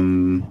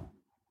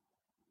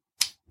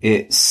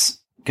 It's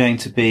going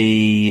to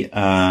be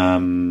a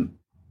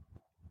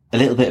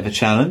little bit of a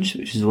challenge,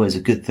 which is always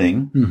a good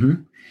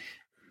thing.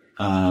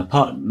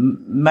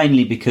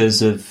 Mainly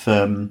because of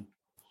the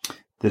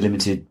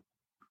limited,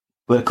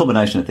 a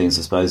combination of things,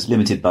 I suppose.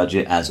 Limited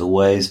budget, as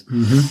always.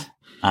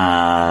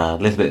 A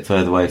little bit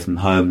further away from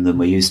home than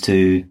we're used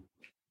to.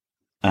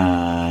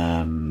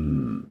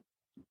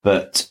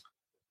 But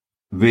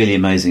really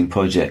amazing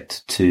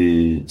project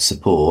to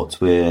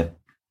support. We're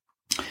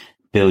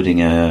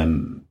building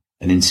an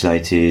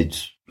insulated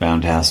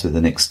roundhouse with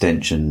an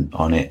extension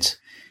on it,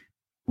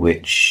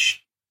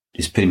 which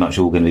is pretty much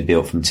all going to be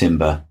built from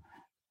timber,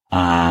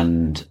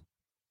 but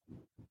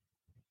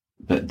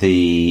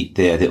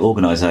the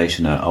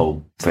organisation are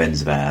old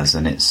friends of ours,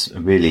 and it's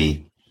a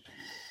really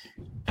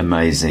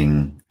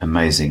amazing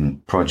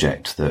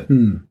project that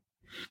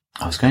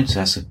I was going to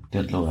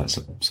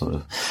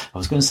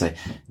say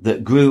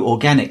that grew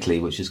organically,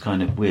 which is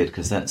kind of weird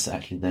because that's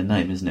actually their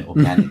name, isn't it?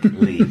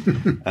 Organically.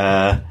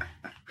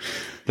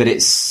 But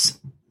it's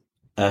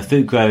a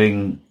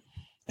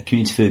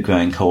community food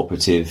growing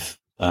cooperative,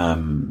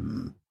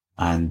 and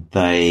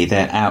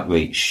their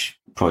outreach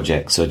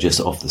projects are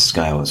just off the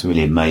scale. It's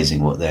really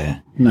amazing what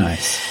they're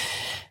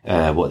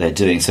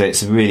doing. So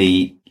it's a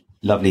really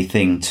lovely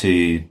thing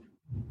to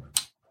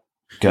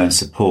go and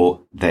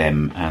support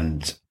them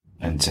and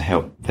to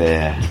help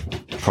their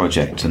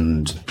project.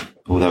 And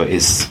although it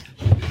is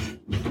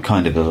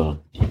kind of a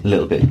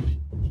little bit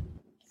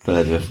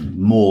further,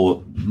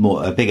 more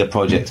a bigger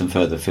project and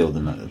further afield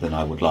than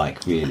I would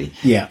like, really.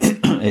 Yeah.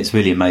 It's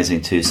really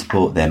amazing to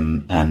support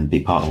them and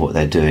be part of what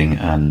they're doing,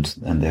 and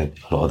a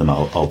lot of them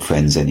are old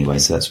friends anyway,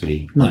 so that's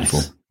really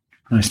wonderful.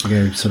 Nice to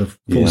go sort of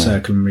full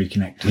circle and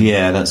reconnect.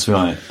 Yeah, that's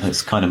right.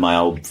 It's kind of my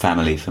old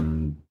family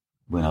from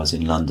when I was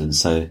in London.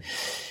 So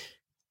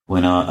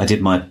when I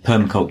did my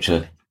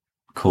permaculture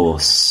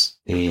course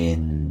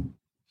in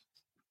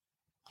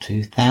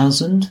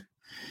 2000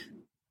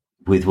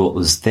 with what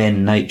was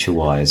then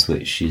NatureWise,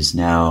 which is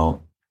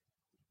now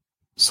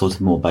sort of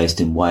more based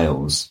in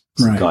Wales.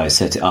 Right. The guy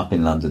set it up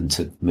in London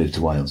to move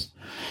to Wales.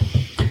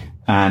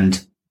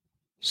 And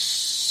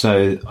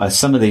so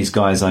some of these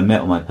guys I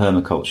met on my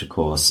permaculture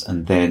course,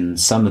 and then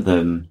some of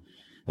them,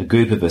 a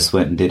group of us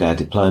went and did our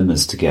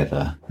diplomas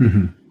together,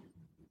 who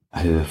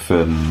are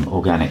from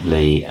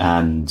Organically,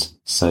 and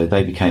so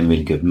they became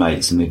really good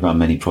mates, and we've run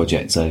many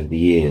projects over the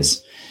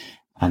years.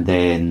 And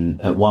then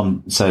at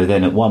one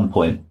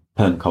point,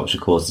 permaculture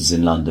courses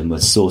in London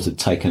were sort of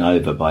taken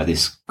over by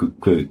this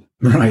group,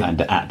 right, and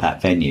at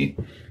that venue.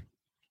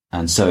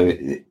 And so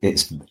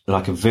it's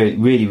like a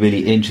really,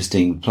 really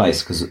interesting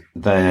place because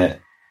the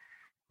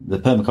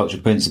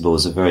permaculture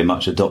principles are very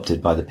much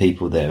adopted by the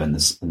people there and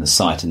the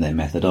site and their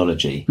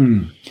methodology.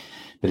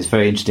 But it's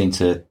very interesting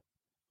to,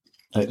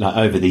 like,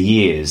 over the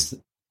years,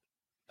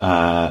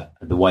 the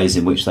ways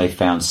in which they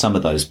found some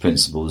of those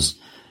principles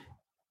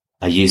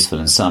are useful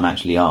and some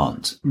actually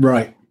aren't.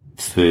 Right.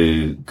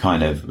 Through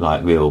kind of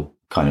like real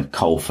kind of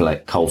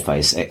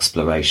coalface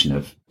exploration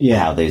of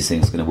how these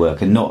things are going to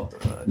work, and not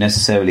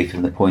necessarily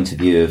from the point of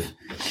view of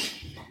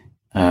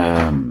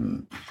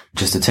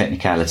just the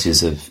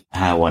technicalities of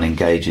how one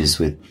engages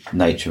with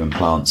nature and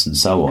plants and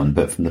so on,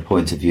 but from the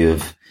point of view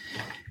of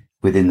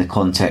within the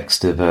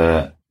context of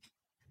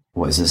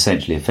what is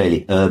essentially a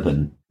fairly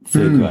urban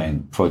food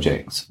growing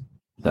project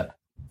that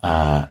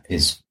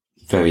is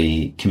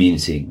very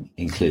community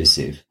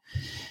inclusive.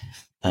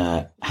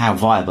 How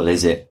viable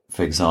is it,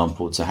 for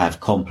example, to have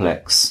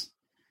complex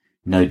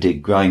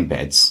no-dig growing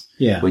beds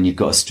when you've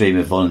got a stream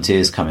of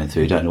volunteers coming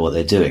through who don't know what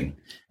they're doing?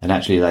 And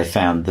actually they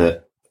found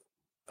that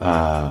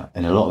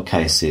in a lot of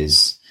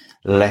cases,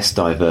 less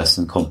diverse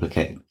and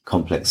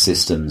complex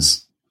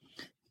systems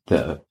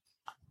that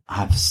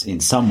have in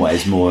some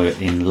ways more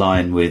in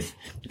line with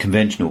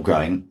conventional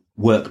growing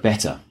work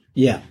better.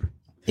 Yeah.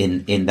 So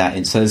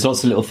there's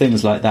lots of little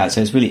things like that.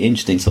 So it's really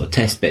interesting sort of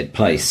test bed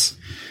place.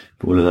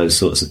 All of those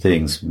sorts of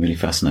things, really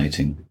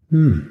fascinating.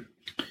 And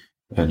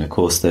of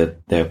course, their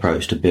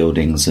approach to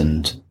buildings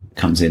and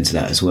comes into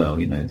that as well.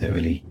 You know,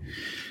 they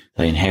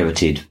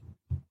inherited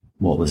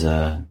what was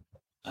an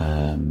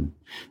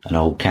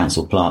old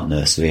council plant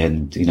nursery,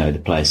 and you know the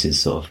place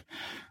is sort of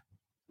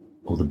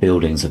all the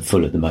buildings are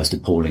full of the most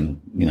appalling,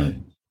 you know,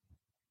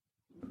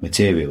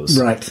 materials.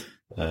 Right.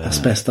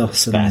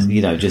 Asbestos,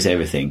 and just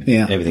everything.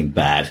 Yeah. Everything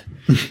bad,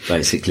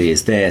 basically,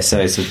 is there.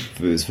 So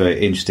it was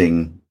very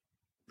interesting.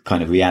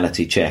 Kind of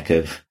reality check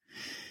of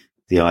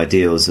the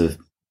ideals of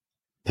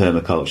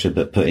permaculture,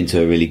 but put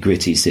into a really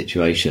gritty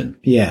situation.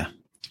 Yeah.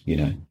 You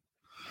know,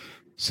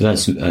 so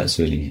that's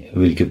really a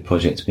really good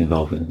project to be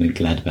involved with. I'm really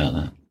glad about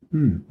that.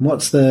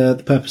 What's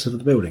the purpose of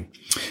the building?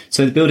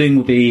 So the building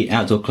will be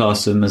outdoor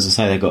classroom. As I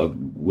say, they've got a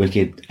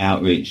wicked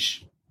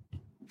outreach.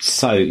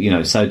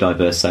 So, so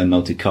diverse, so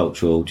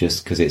multicultural,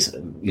 just because it's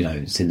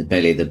in the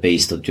belly of the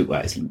beast,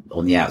 it's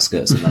on the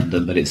outskirts of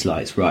London, but it's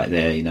right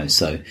there,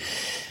 so.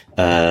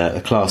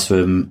 A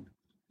classroom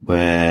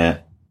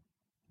where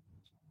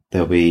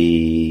they'll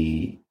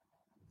be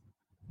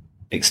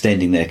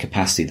extending their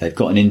capacity. They've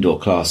got an indoor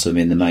classroom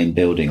in the main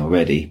building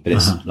already, but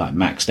it's like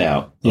maxed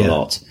out a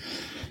lot.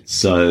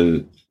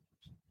 So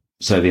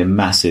it'll be a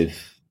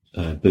massive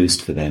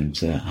boost for them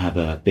to have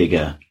a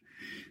bigger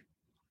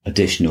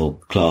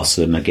additional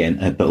classroom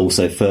again, but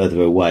also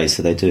further away.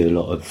 So they do a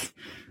lot of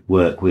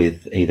work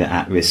with either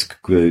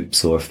at-risk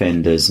groups or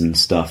offenders and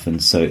stuff,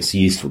 and so it's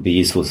be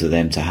useful to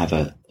them to have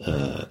a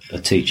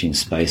teaching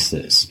space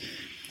that's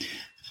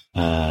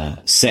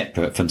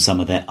separate from some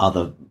of their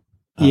other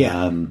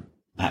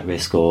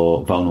at-risk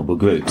or vulnerable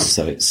groups.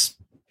 So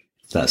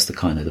that's the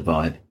kind of the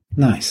vibe.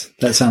 Nice.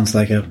 That sounds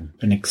like an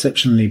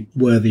exceptionally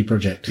worthy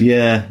project.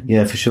 Yeah,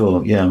 for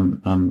sure. Yeah,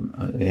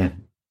 yeah,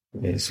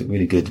 it's a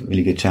really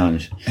good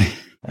challenge,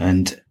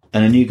 and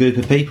a new group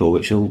of people,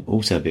 which will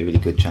also be a really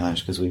good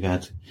challenge because we've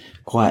had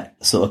quite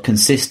sort of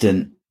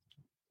consistent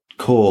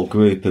core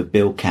group of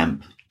Build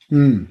Camp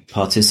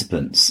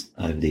participants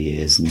over the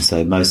years, and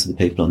so most of the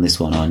people on this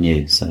one are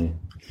new. So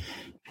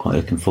quite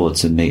looking forward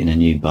to meeting a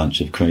new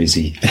bunch of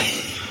crazy.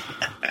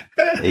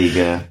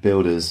 Eager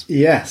builders.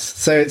 Yes.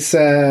 So it's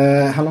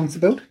how long to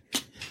build?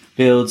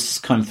 Builds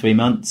kind of 3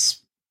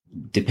 months,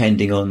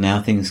 depending on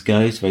how things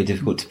go. It's very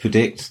difficult to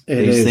predict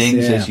these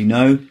things, as you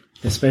know.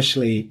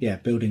 Especially,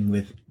 building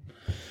with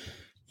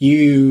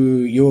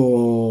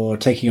you're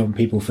taking on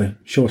people for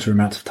shorter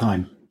amounts of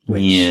time,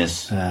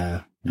 which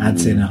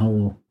adds in a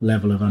whole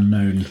level of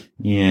unknown.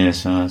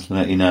 Yes, I'll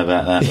let you know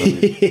about that.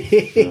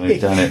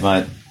 We've done it,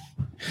 mate.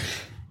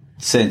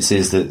 Sense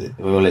is that,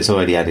 well, it's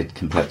already added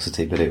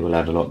complexity, but it will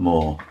add a lot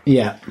more.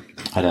 Yeah.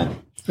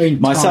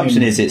 My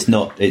assumption is it's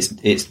not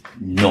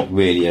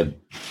really a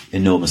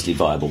enormously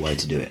viable way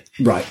to do it.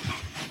 Right.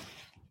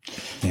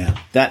 Yeah.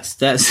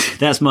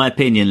 That's my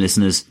opinion,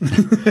 listeners.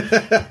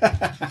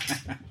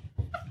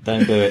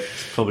 Don't do it.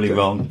 It's probably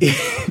wrong.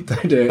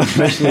 Don't do it,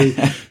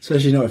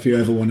 especially not if you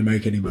ever want to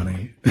make any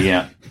money.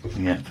 Yeah,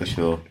 for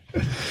sure.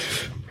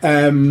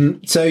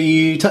 So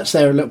you touched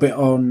there a little bit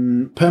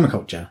on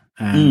permaculture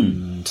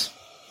and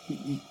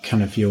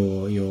kind of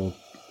your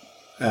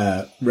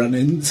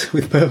run-ins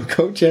with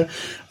permaculture.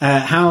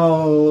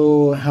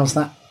 How's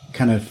that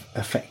kind of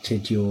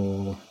affected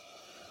your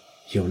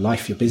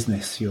life, your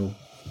business,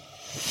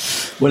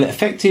 Well, it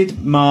affected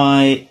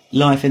my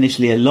life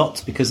initially a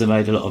lot because I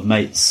made a lot of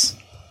mates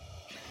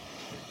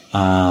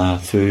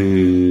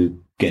through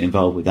getting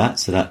involved with that.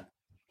 So that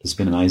has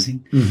been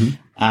amazing. Mm-hmm.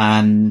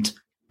 And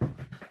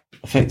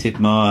affected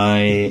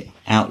my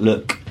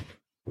outlook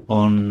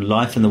on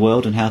life and the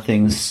world and how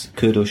things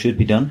could or should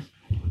be done.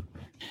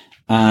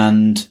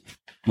 And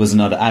was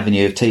another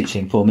avenue of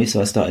teaching for me.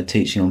 So I started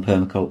teaching on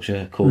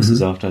permaculture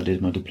courses after I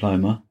did my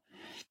diploma.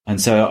 And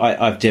so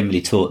I've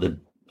generally taught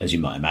as you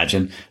might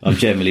imagine, I've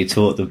generally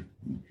taught the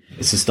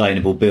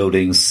sustainable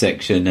buildings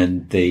section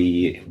and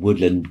the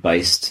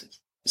woodland-based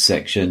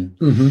section.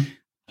 Mm-hmm.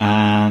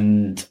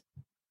 And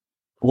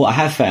what I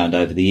have found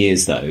over the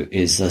years, though,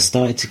 is I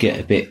started to get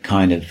a bit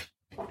kind of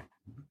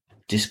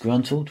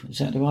disgruntled. Is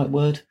that the right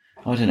word?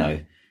 I don't know.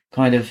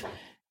 Kind of,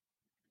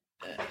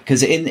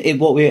 because in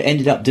what we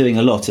ended up doing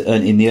a lot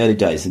in the early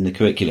days in the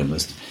curriculum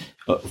was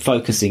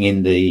focusing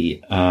in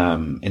the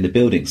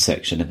building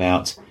section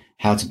about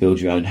how to build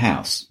your own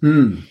house.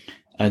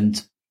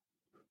 And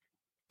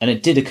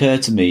it did occur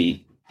to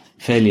me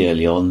fairly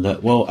early on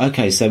that, well,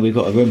 okay, so we've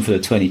got a room full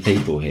of 20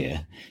 people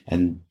here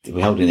and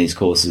we're holding these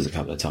courses a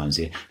couple of times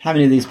here. How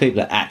many of these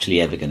people are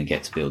actually ever going to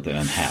get to build their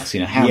own house?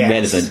 How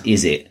relevant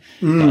is it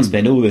that I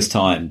spend all this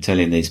time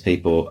telling these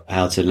people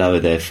how to lower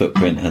their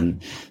footprint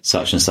and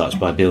such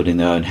by building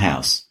their own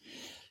house?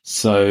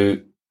 So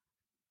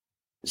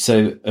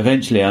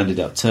eventually I ended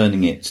up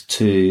turning it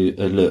to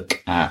a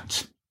look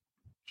at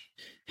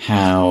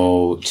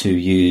how to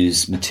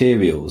use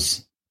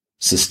materials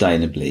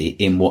sustainably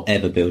in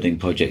whatever building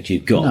project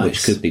you've got,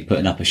 which could be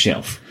putting up a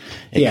shelf.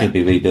 It could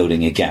be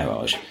rebuilding a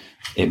garage.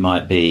 It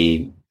might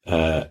be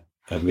a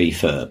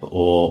refurb,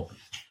 or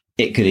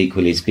it could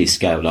equally be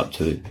scaled up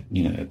to,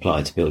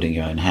 apply to building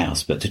your own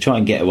house. But to try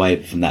and get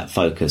away from that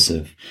focus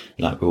of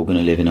like, we're all going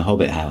to live in a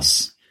hobbit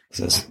house, because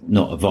that's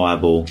not a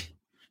viable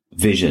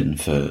vision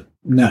for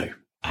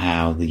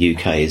how the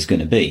UK is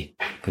going to be,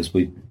 because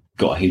we've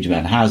got a huge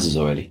amount of houses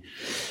already.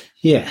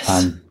 Yes.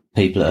 And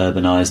people are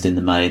urbanised in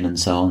the main and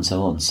so on.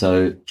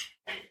 So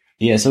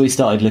we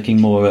started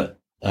looking more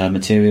at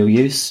material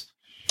use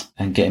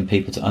and getting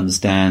people to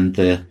understand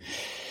the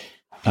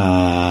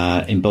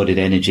embodied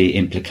energy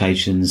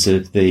implications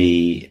of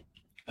the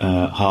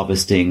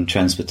harvesting,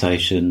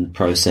 transportation,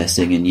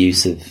 processing and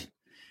use of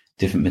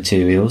different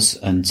materials,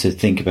 and to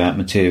think about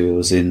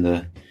materials in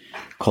the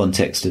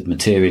context of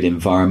material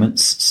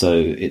environments. So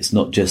it's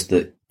not just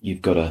that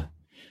you've got a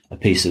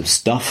piece of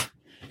stuff.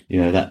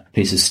 That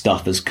piece of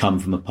stuff has come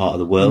from a part of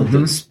the world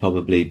that's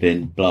probably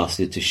been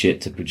blasted to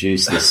shit to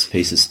produce this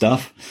piece of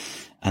stuff.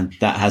 And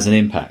that has an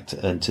impact.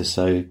 And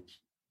so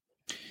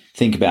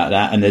think about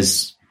that. And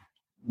there's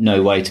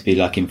no way to be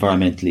like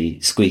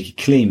environmentally squeaky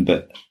clean.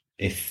 But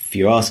if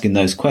you're asking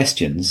those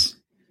questions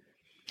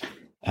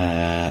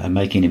and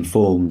making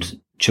informed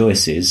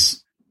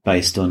choices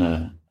based on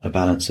a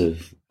balance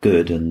of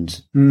good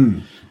and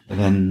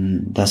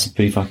then that's a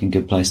pretty fucking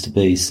good place to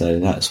be. So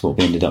that's what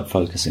we ended up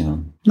focusing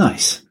on.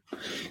 Nice.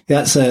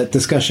 That's a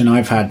discussion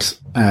I've had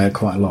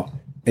quite a lot,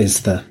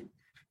 is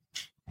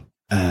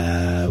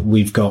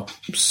we've got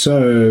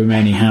so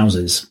many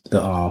houses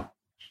that are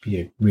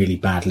really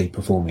badly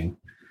performing.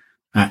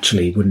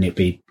 Actually, wouldn't it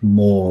be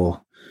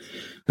more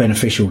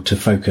beneficial to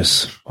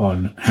focus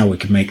on how we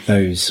can make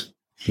those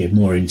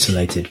more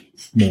insulated,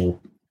 more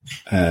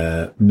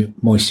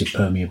moisture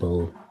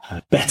permeable,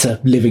 better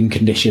living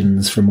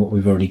conditions from what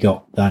we've already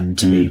got, than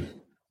to be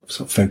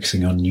sort of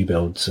focusing on new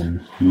builds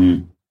and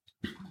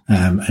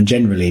And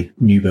generally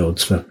new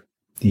builds for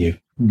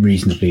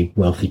reasonably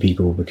wealthy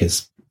people,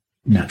 because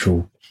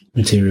natural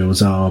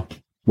materials are,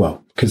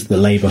 well, because the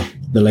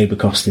labour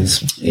cost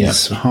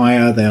is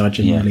higher. They are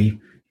generally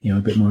a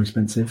bit more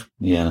expensive.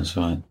 Yeah, that's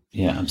right.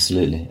 Yeah,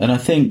 absolutely. And I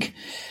think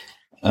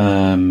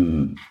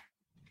in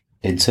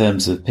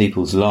terms of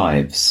people's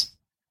lives,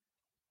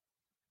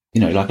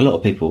 like a lot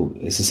of people,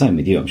 it's the same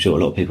with you. I'm sure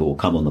a lot of people will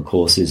come on the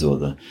courses or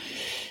the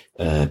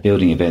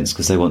building events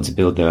because they want to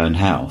build their own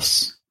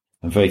house.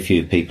 And very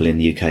few people in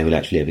the UK will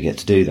actually ever get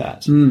to do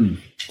that.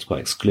 It's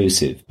quite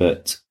exclusive,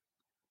 but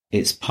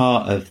it's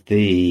part of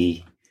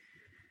the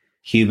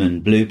human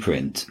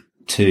blueprint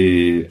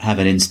to have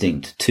an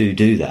instinct to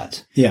do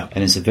that. Yeah.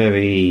 And it's a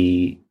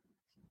very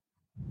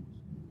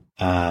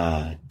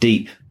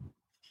deep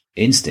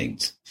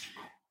instinct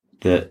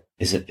that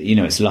is,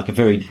 it's like a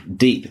very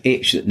deep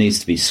itch that needs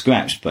to be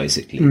scratched,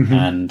 basically. Mm-hmm.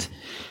 And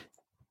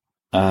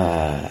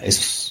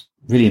it's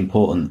really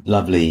important,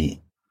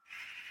 lovely,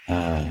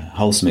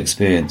 wholesome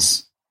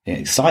experience,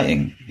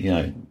 exciting,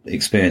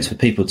 experience for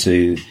people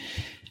to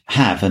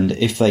have. And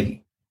if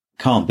they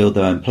can't build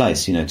their own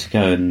place, to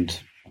go and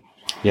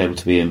be able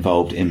to be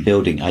involved in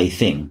building a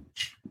thing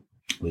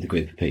with a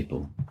group of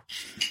people.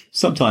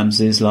 Sometimes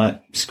there's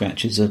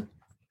scratches are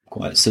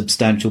quite a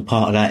substantial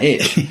part of that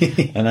itch.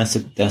 And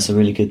that's a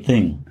really good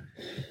thing.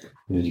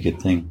 Really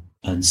good thing.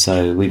 And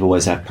so we've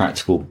always had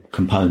practical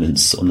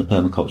components on the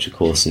permaculture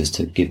courses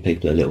to give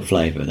people a little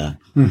flavour of that.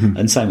 Mm-hmm.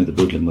 And same with the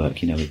woodland work.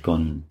 We've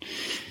gone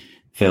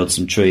felled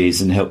some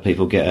trees and helped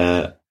people get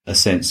a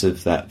sense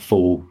of that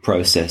full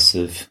process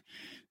of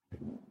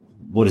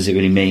what does it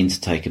really mean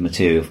to take a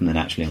material from the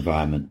natural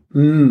environment.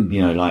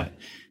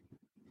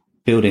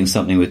 Building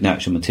something with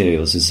natural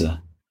materials is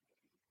a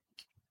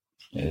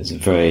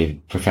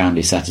very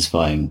profoundly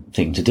satisfying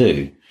thing to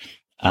do.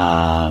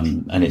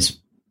 And it's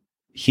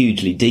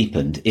hugely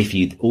deepened if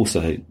you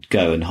also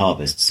go and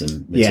harvest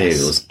some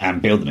materials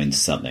and build them into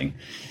something.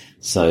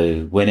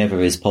 So whenever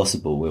is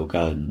possible, we'll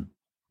go and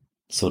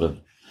sort of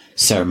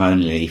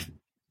ceremonially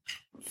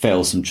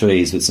fell some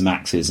trees with some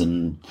axes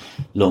and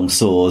long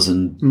saws,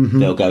 and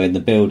they'll go in the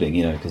building,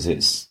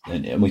 because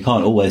and we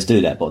can't always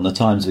do that, but on the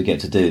times we get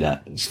to do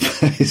that,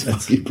 it's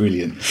fucking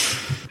brilliant.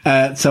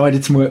 So I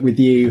did some work with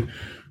you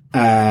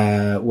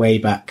way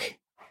back,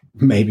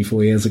 maybe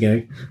 4 years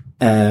ago,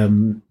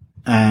 and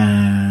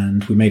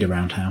we made a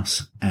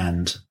roundhouse,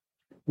 and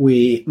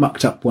we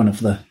mucked up one of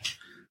the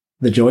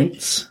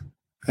joints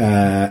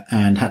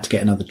and had to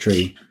get another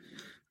tree,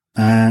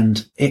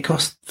 and it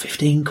cost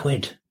 15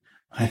 quid.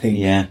 I think.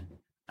 Yeah.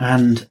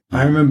 And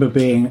I remember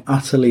being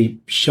utterly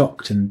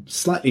shocked and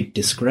slightly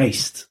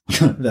disgraced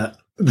that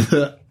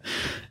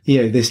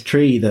this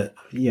tree that,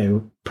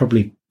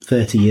 probably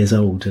 30 years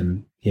old,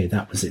 and,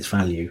 that was its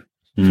value,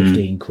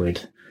 15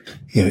 quid.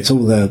 It's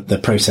all the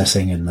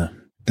processing and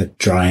the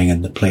drying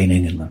and the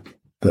planing and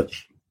that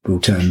will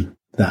turn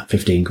that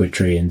 15 quid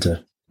tree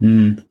into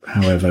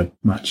however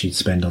much you'd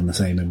spend on the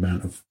same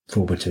amount of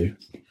 4x2.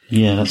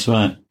 Yeah, that's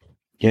right.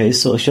 Yeah, it's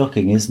sort of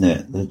shocking, isn't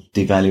it? The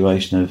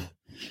devaluation of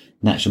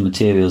natural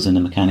materials in the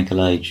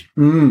mechanical age.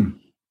 Yeah,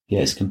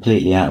 it's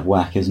completely out of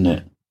whack, isn't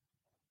it?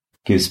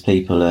 Gives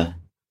people a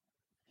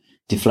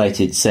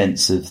deflated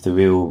sense of the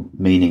real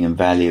meaning and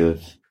value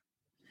of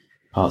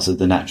parts of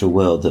the natural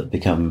world that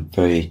become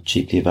very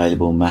cheaply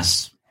available,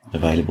 mass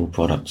available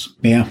products.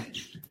 Yeah.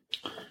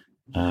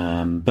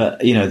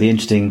 But, the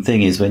interesting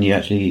thing is when you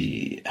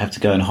actually have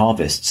to go and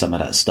harvest some of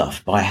that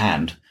stuff by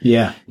hand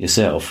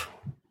yourself,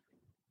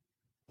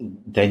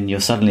 then you're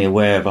suddenly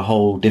aware of a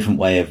whole different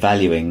way of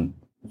valuing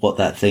what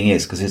that thing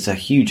is, because it's a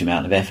huge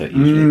amount of effort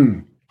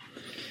usually.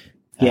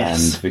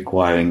 Yes. And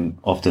requiring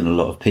often a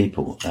lot of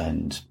people.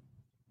 And,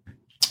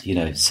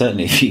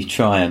 certainly if you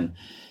try and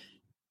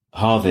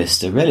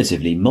harvest a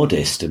relatively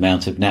modest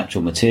amount of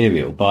natural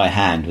material by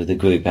hand with a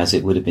group, as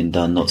it would have been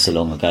done not so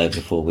long ago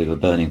before we were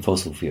burning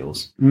fossil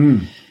fuels,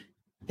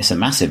 it's a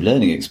massive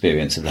learning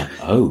experience of that.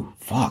 Oh,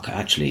 fuck,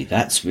 actually,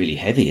 that's really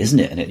heavy, isn't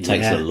it? And it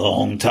takes a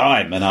long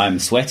time, and I'm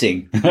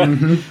sweating.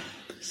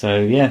 So,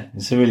 yeah,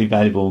 it's a really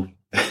valuable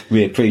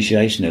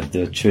reappreciation of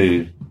the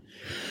true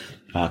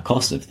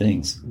cost of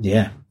things.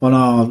 Yeah. On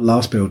our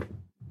last build,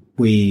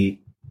 we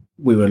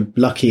were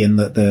lucky in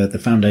that the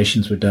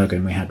foundations were dug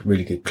and we had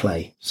really good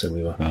clay. So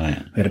we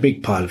had a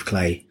big pile of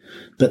clay,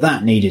 but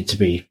that needed to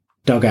be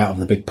dug out of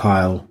the big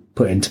pile,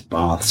 put into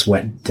baths,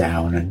 wet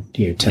down, and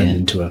turned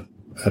into a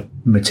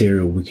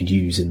material we could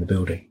use in the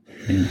building.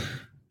 Yeah.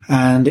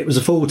 And it was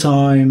a full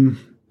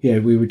time.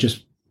 We were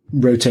just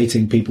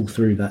rotating people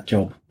through that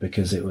job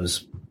because it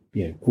was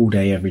all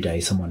day, every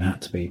day, someone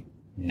had to be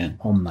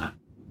on that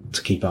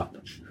to keep up.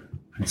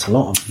 And it's a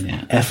lot of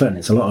effort, and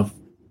it's a lot of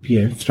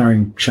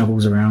throwing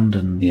shovels around,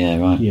 and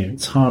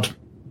it's hard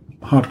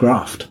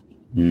graft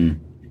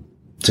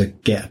to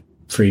get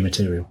free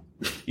material.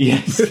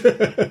 Yes.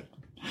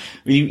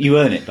 you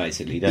earn it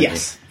basically, don't you?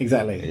 Yes,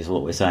 exactly. Is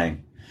what we're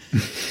saying.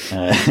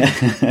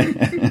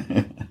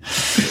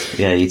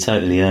 Yeah, you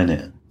totally earn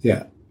it.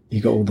 Yeah,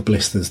 you got all the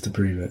blisters to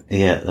prove it.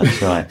 Yeah,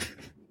 that's right.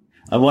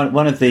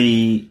 One of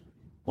the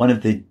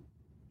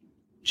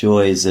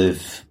joys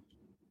of,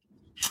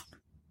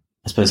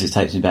 I suppose it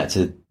takes me back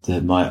to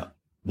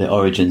the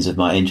origins of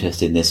my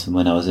interest in this from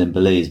when I was in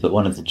Belize, but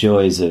one of the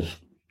joys of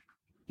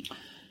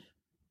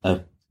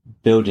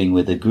building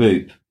with a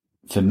group,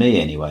 for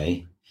me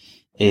anyway,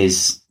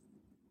 is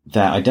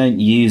that I don't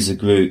use a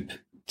group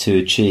to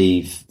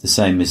achieve the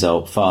same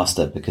result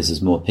faster because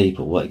there's more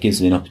people. What it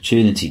gives me an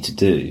opportunity to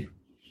do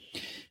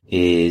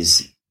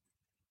is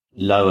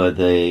lower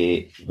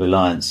the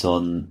reliance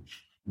on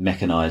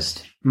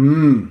mechanized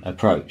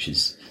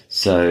approaches.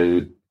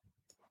 So,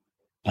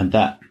 and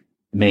that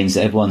means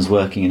that everyone's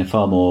working in a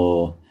far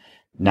more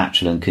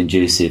natural and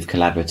conducive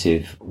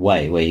collaborative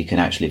way where you can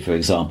actually, for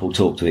example,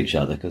 talk to each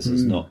other because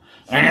it's not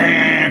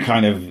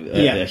kind of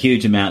a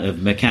huge amount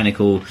of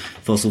mechanical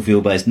fossil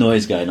fuel based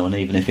noise going on,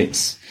 even if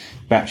it's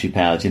battery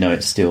powered,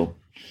 it's still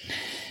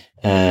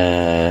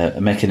a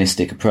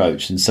mechanistic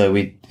approach. And so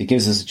it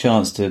gives us a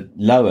chance to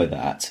lower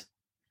that.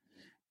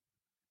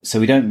 So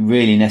we don't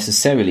really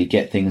necessarily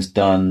get things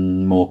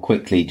done more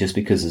quickly just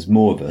because there's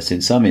more of us.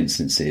 In some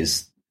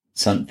instances,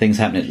 some things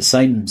happen at the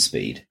same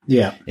speed.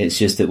 Yeah. It's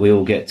just that we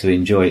all get to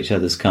enjoy each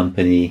other's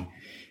company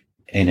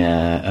in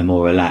a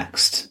more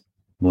relaxed,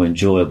 more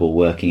enjoyable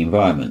working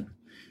environment.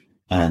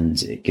 And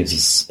it gives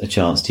us a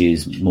chance to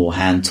use more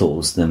hand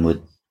tools than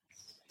would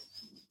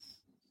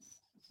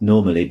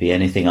normally be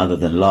anything other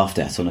than laughed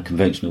at on a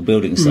conventional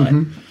building site.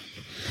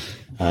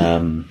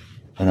 And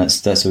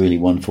that's a really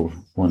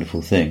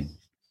wonderful thing.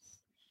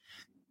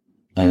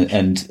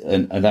 And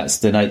that's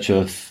the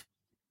nature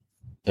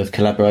of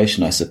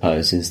collaboration, I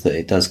suppose, is that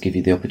it does give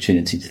you the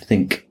opportunity to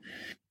think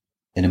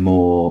at a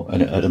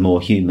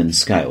more human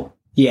scale.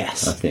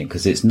 Yes. I think,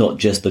 because it's not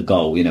just the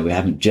goal. We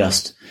haven't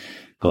just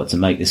got to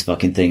make this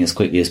fucking thing as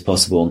quickly as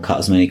possible and cut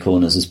as many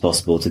corners as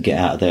possible to get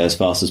out of there as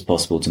fast as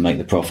possible to make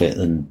the profit.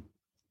 And,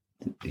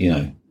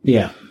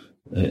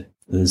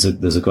 there's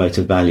a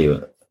greater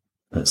value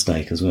at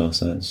stake as well.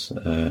 So it's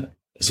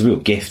a real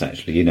gift,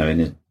 actually,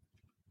 in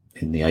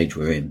the age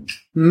we're in.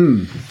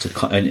 And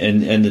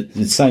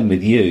the same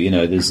with you,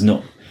 there's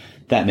not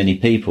that many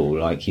people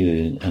like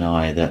you and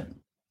I that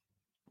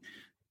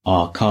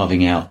are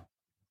carving out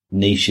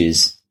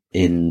niches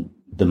in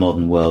the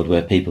modern world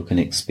where people can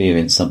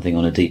experience something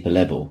on a deeper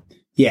level.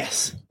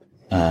 Yes.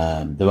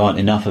 There aren't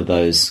enough of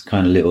those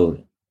kind of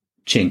little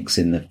chinks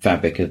in the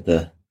fabric of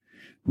the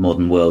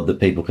modern world that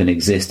people can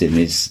exist in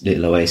this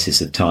little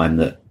oasis of time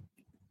that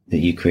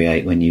you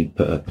create when you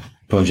put a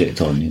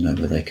project on,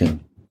 where they can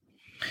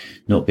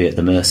not be at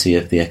the mercy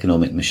of the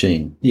economic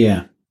machine.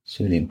 Yeah. It's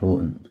really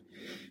important.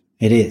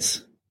 It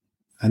is.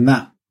 And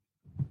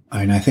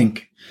I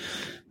think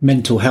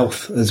mental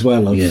health as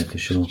well. For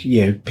sure.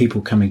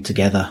 People coming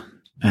together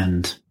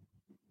and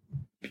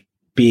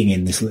being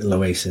in this little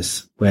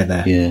oasis where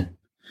they're,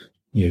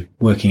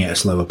 working at a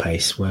slower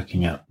pace,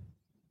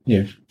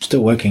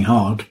 still working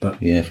hard,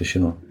 but. Yeah, for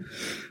sure.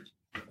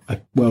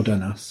 Well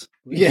done, us.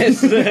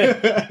 Yes.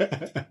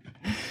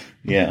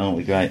 Yeah, aren't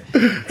we great?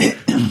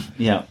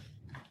 Yeah.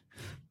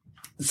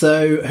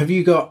 So have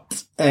you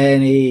got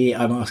any,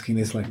 I'm asking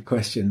this like a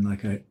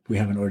question, we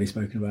haven't already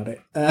spoken about it.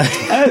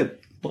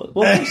 What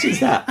question is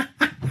that?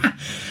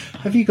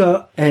 Have you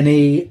got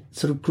any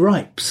sort of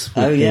gripes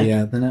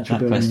with the natural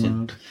building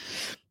world?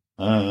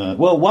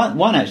 Well,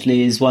 one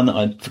actually is one that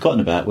I'd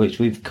forgotten about, which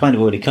we've kind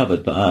of already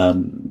covered, but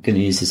I'm going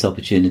to use this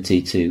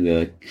opportunity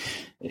to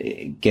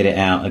get it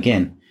out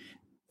again,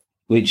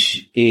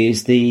 which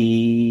is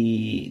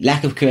the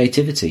lack of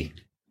creativity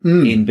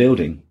in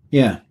building.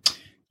 Yeah.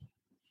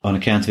 On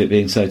account of it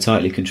being so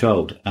tightly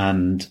controlled.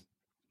 And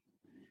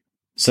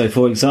so,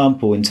 for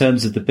example, in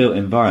terms of the built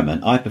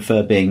environment, I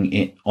prefer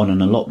being on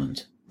an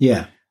allotment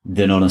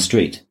than on a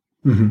street.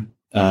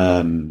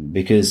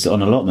 Because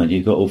on allotment,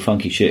 you've got all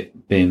funky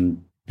shit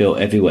being built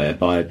everywhere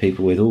by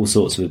people with all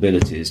sorts of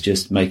abilities,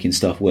 just making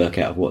stuff work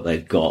out of what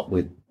they've got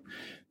with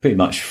pretty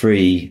much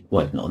free,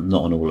 well,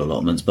 not on all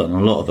allotments, but on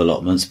a lot of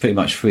allotments, pretty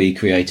much free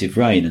creative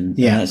reign. And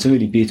that's a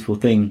really beautiful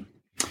thing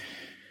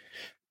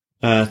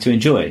to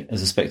enjoy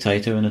as a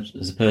spectator and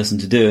as a person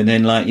to do. And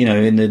then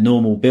in the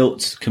normal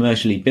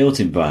commercially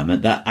built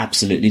environment, that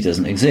absolutely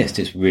doesn't exist.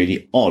 It's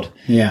really odd.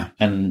 Yeah.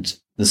 And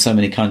there's so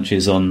many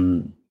countries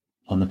on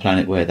the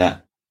planet where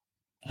that,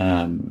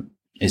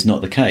 is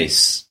not the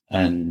case.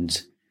 And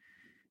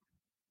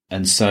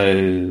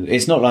so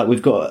it's not like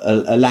we've got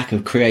a lack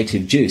of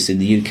creative juice in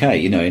the UK,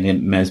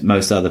 in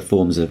most other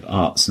forms of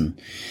arts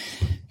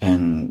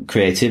and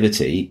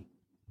creativity.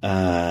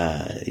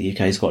 The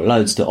UK's got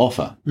loads to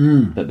offer,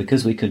 but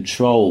because we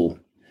control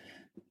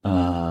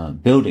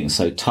buildings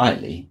so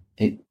tightly,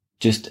 it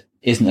just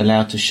isn't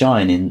allowed to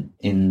shine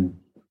in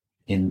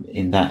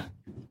that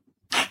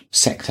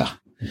sector,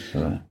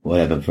 for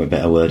a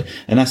better word,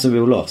 and that's a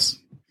real loss.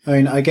 I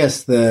mean, I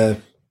guess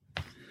the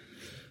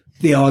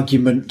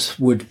argument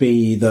would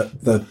be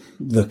that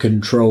the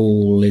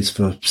control is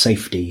for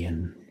safety,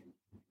 and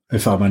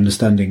if I'm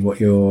understanding what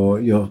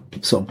you're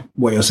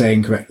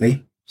saying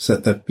correctly. So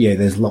that,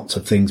 there's lots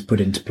of things put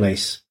into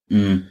place.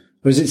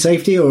 Was it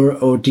safety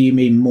or do you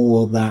mean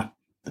more that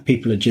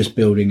people are just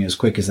building as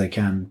quick as they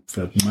can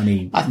for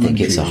money? I think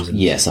it's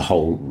a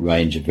whole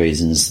range of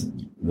reasons.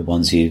 The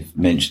ones you've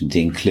mentioned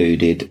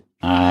included,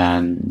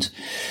 but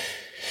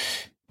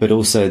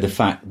also the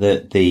fact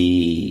that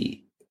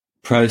the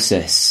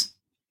process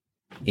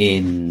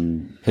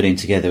in putting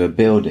together a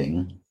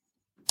building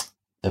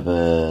of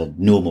a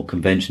normal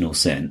conventional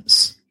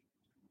sense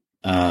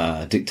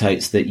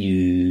dictates that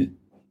you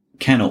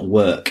cannot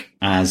work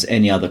as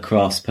any other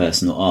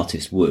craftsperson or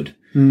artist would,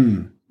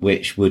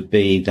 which would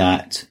be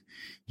that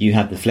you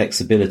have the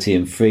flexibility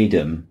and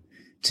freedom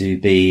to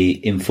be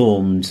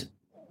informed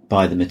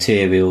by the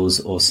materials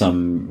or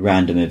some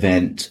random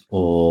event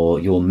or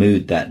your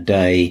mood that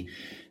day,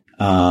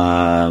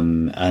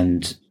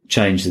 and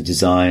change the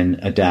design,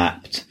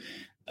 adapt,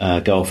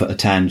 go off at a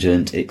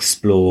tangent,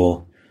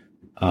 explore.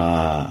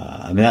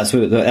 I mean, that's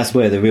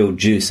where the real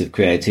juice of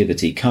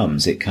creativity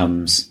comes. It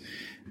comes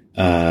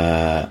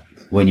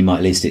when you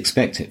might least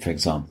expect it, for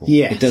example.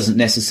 Yes. It doesn't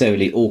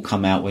necessarily all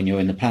come out when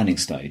you're in the planning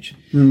stage.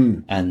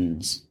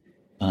 And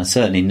I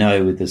certainly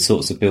know with the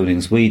sorts of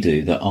buildings we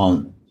do that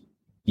aren't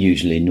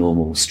usually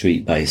normal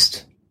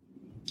street-based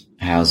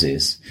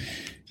houses,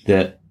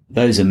 that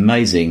those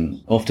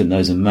amazing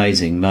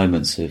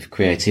moments of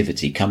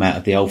creativity come out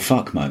of the old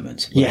fuck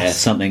moment where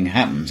something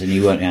happens and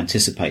you weren't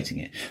anticipating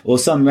it. Or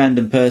some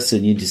random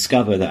person you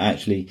discover that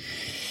actually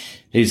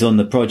who's on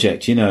the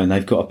project, and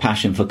they've got a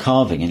passion for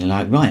carving, and you're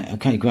like, right,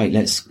 okay, great,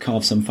 let's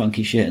carve some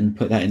funky shit and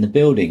put that in the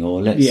building.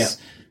 Or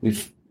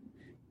we've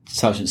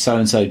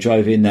so-and-so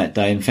drove in that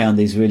day and found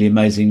these really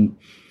amazing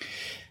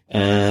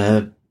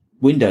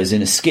windows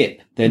in a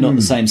skip. They're not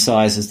the same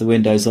size as the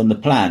windows on the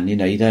plan.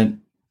 You don't,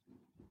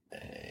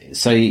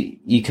 so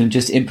you can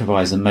just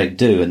improvise and make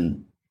do.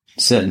 And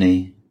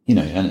certainly,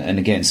 and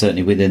again,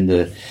 certainly within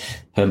the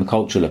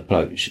permacultural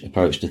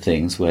approach to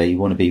things, where you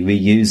want to be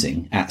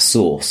reusing at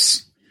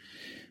source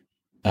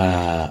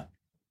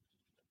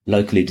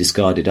locally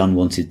discarded,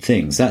 unwanted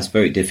things. That's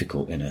very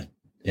difficult in a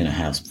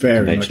house,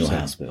 conventional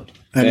house build.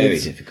 Very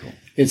difficult.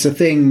 It's a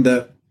thing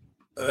that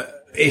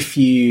if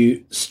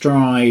you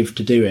strive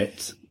to do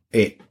it,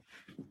 it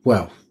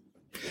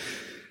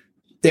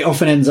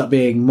often ends up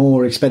being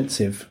more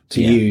expensive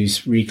to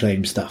use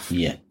reclaimed stuff.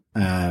 Yeah.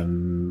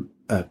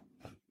 A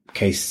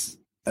case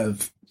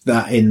of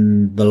that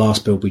in the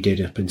last build we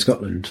did up in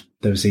Scotland.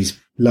 There was these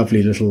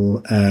lovely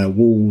little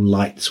wall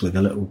lights with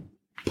a little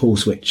pull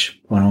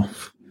switch on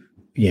off,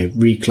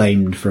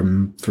 reclaimed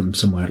from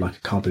somewhere like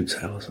a car boot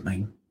sale or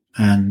something.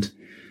 And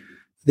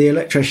the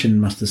electrician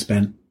must have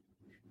spent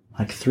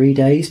like 3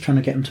 days trying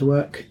to get them to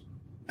work.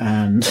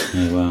 And,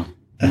 oh, wow.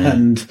 Yeah.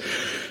 And,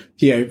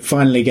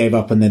 finally gave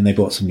up, and then they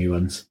bought some new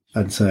ones.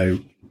 And so,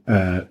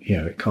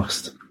 it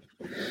cost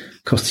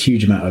a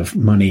huge amount of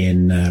money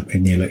in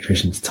the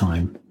electrician's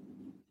time.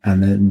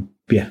 And then,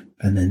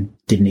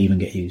 didn't even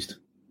get used.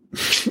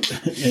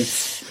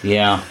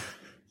 Yeah.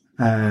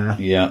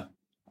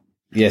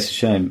 Yes, a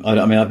shame.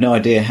 I mean, I've no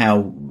idea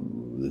how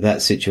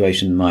that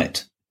situation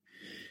might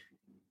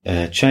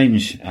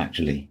change,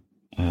 actually.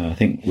 I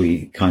think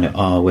we kind of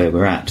are where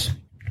we're at.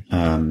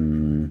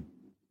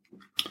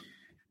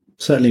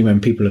 Certainly when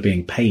people are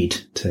being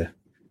paid to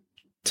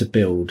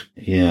build,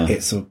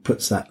 it sort of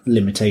puts that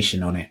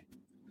limitation on it.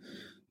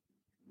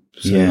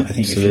 So I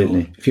think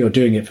absolutely. If you're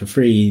doing it for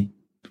free,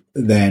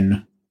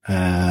 then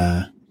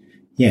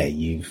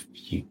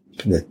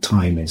the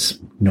time is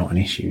not an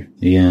issue.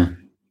 Yeah.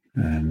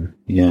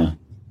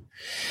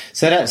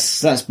 So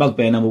that's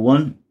bugbear number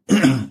one.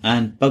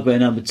 And bugbear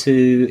number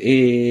two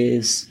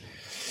is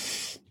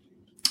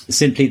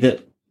simply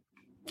that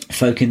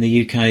folk in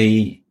the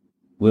UK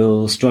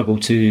will struggle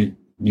to,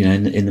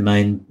 in the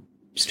main,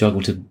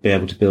 struggle to be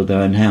able to build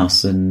their own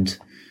house. And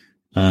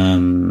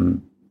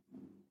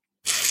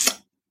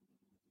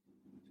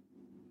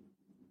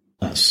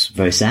that's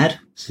very sad.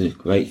 It's a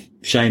great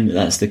shame that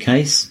that's the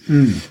case.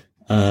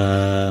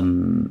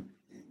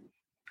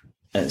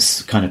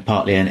 It's kind of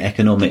partly an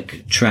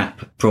economic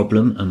trap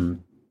problem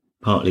and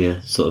partly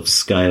a sort of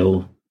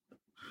scale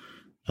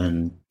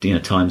and,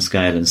 time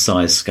scale and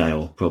size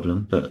scale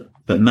problem, but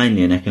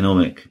mainly an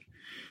economic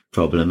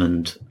problem,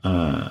 and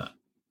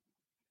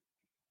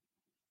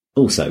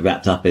also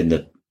wrapped up in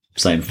the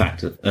same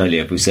fact that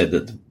earlier we said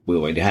that we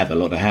already have a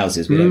lot of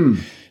houses. We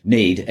don't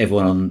need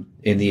everyone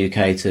in the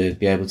UK to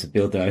be able to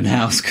build their own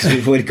house because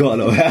we've already got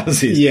a lot of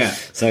houses. Yeah.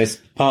 So it's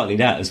partly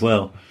that as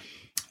well.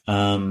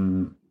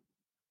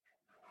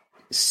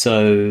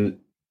 So,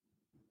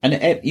 and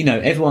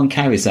everyone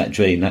carries that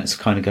dream. That's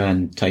kind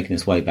of taking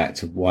us way back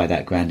to why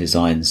that Grand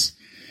Designs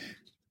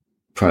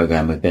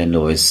program with Ben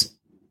Lawes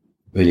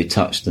really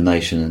touched the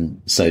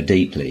nation so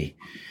deeply,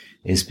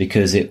 is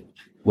because it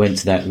went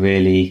to that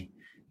really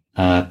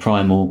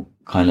primal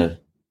kind of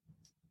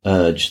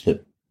urge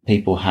that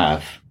people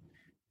have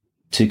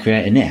to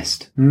create a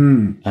nest.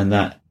 And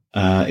that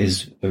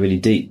is a really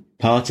deep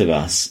part of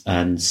us.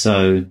 And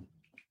so,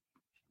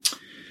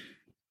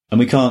 and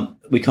we can't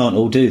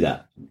all do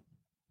that.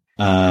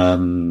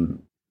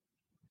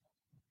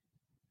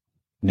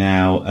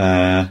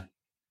 Now,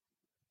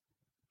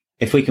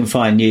 if we can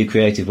find new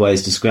creative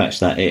ways to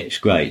scratch that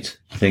itch, great.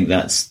 I think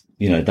that's,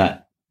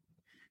 that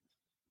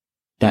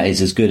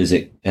is as good as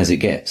it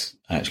gets,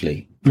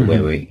 actually, for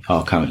where we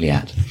are currently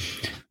at.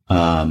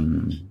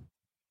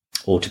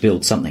 Or to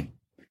build something.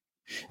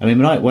 I mean,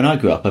 when I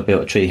grew up, I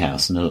built a tree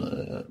house, and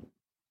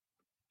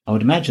I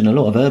would imagine a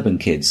lot of urban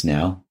kids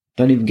now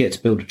don't even get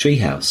to build a tree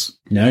house.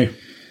 No.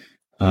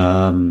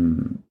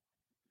 So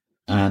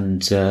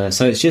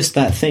it's just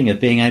that thing of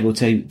being able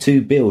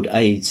to build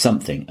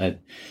something, a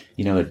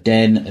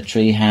den, a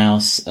tree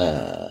house,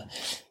 a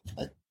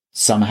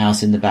summer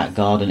house in the back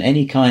garden,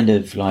 any kind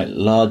of like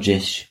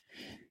largish,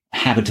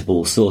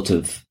 habitable sort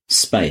of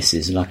space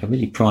is like a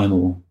really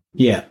primal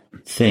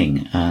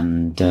thing.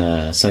 And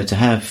so to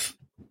have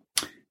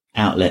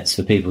outlets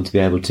for people to be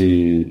able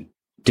to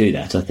do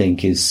that, I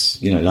think is,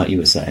 like you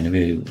were saying, a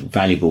really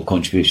valuable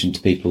contribution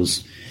to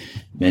people's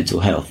mental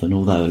health. And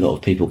although a lot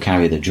of people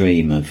carry the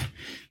dream of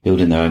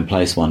building their own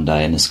place one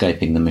day and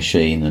escaping the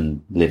machine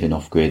and living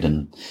off grid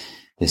and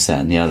this,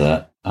 that and the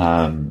other,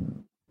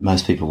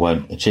 most people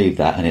won't achieve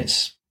that, and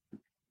it's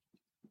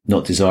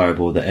not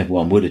desirable that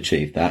everyone would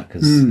achieve that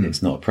because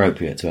it's not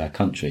appropriate to our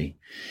country.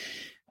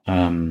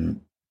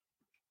 And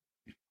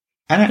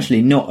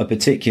actually not a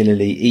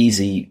particularly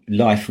easy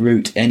life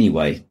route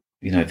anyway,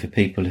 for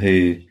people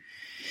who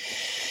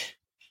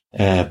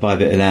buy a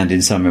bit of land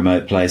in some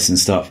remote place and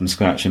start from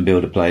scratch and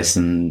build a place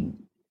and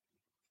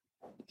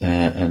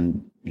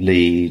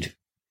lead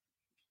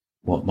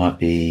what might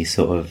be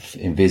sort of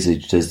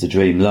envisaged as the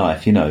dream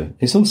life.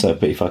 It's also a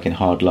pretty fucking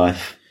hard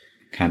life.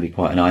 Can be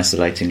quite an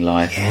isolating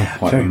life,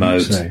 quite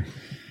remote,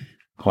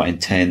 quite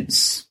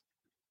intense.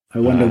 I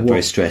wonder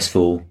very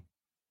stressful.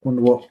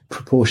 Wonder what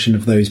proportion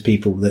of those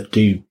people that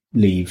do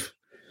leave,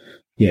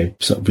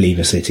 sort of leave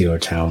a city or a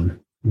town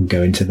and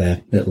go into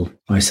their little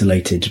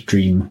isolated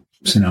dream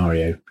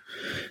scenario. I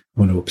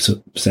wonder what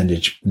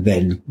percentage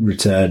then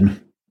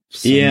return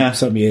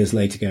some years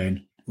later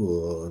going,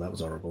 oh, that was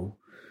horrible.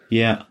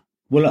 Yeah.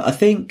 Well, I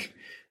think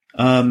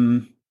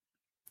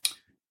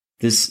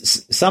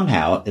there's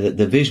somehow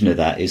the vision of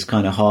that is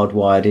kind of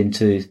hardwired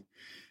into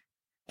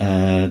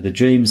the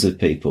dreams of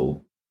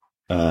people.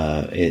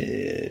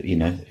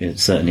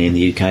 Certainly in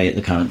the UK at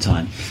the current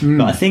time.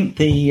 But I think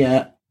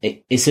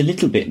it's a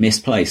little bit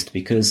misplaced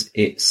because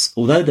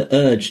although the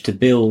urge to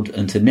build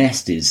and to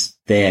nest is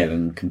there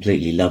and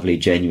completely lovely,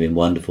 genuine,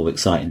 wonderful,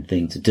 exciting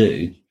thing to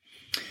do,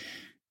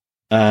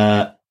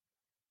 there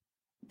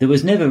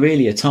was never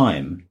really a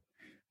time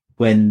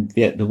when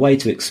the way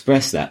to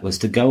express that was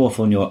to go off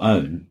on your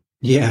own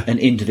and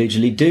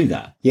individually do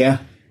that. Yeah.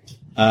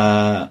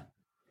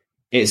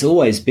 It's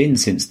always been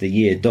since the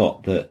year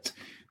dot that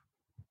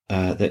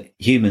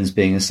humans,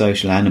 being a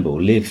social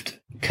animal, lived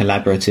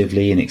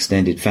collaboratively in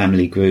extended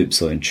family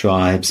groups or in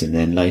tribes, and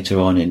then later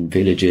on in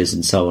villages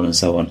and so on and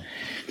so on.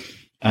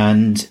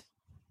 And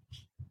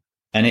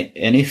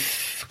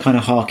if kind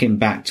of harking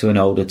back to an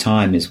older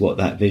time is what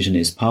that vision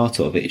is part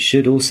of, it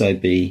should also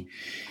be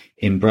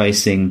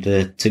embracing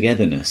the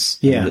togetherness,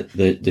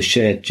 the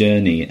shared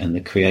journey and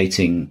the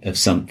creating of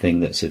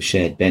something that's of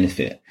shared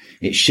benefit.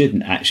 It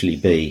shouldn't actually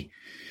be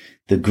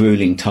the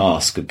grueling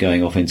task of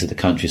going off into the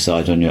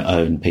countryside on your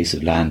own piece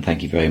of land,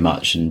 thank you very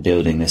much, and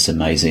building this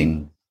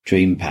amazing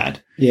dream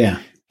pad. Yeah.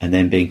 And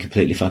then being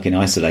completely fucking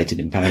isolated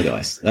in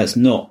paradise. That's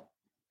not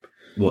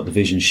what the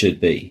vision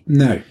should be.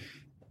 No.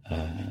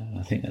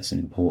 I think that's an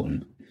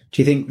important.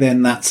 Do you think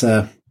then that's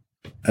a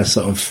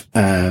sort of,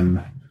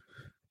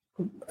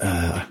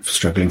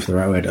 struggling for the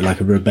right word,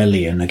 like a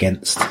rebellion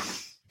against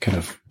kind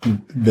of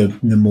the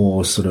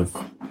more sort of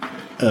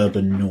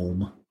urban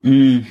norm?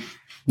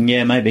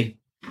 Yeah, maybe.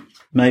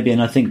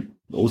 And I think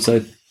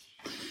also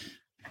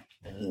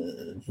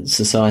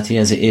society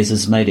as it is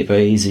has made it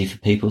very easy for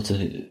people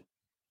to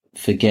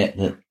forget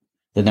that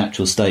the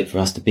natural state for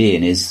us to be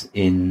in is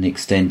in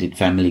extended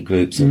family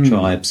groups or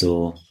tribes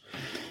or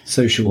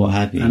social what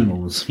have you.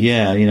 Animals.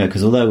 Yeah,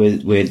 because although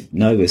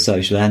we're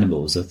social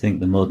animals, I think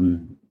the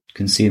modern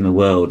consumer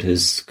world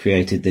has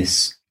created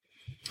this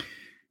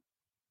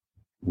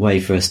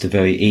way for us to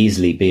very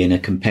easily be in a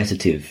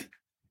competitive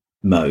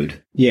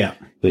mode. Yeah.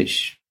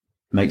 Which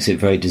makes it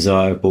very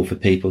desirable for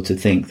people to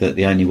think that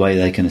the only way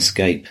they can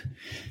escape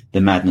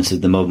the madness of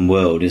the modern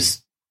world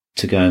is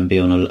to go and be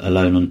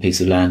alone on a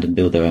piece of land and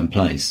build their own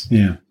place.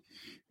 Yeah.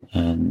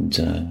 And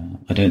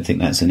I don't think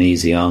that's an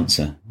easy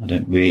answer. I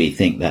don't really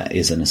think that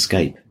is an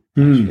escape,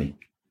 actually.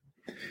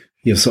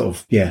 You're sort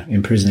of,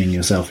 imprisoning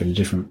yourself in a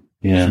different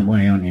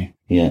way, aren't you?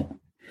 Yeah.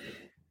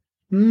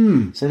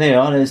 So there you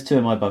are. There's two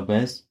of my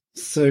bugbears.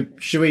 So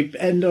should we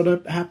end on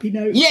a happy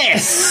note?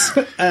 Yes!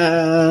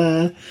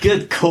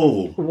 Good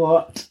call.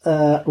 What?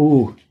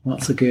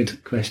 That's a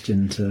good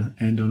question to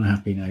end on a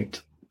happy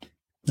note.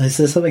 Is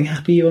there something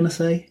happy you want to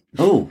say?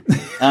 Oh.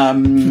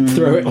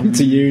 Throw it on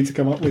to you to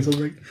come up with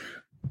something.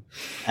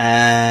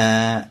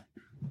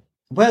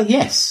 Well,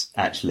 yes,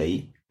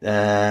 actually.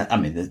 I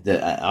mean,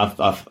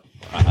 I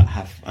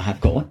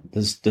have got one.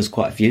 There's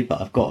quite a few,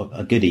 but I've got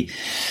a goodie,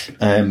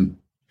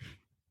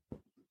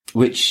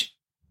 which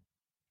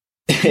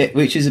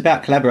is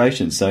about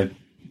collaboration. So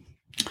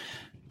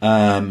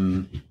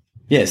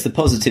it's the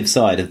positive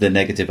side of the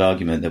negative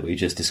argument that we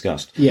just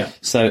discussed. Yeah.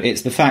 So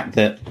it's the fact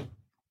that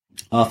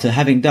after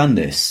having done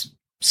this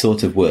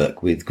sort of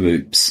work with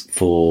groups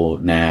for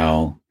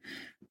now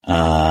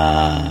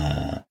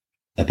about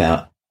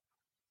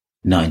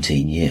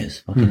 19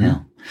 years, fucking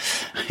hell,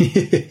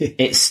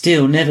 it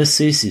still never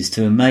ceases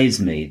to amaze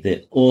me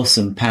the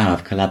awesome power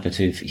of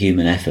collaborative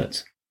human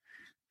effort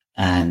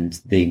and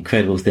the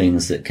incredible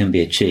things that can be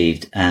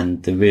achieved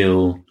and the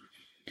real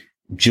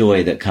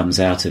joy that comes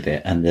out of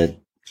it and the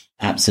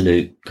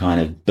absolute kind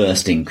of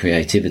bursting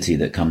creativity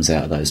that comes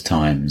out of those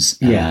times.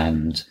 Yeah.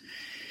 And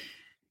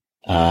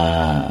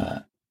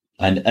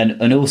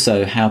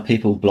also how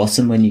people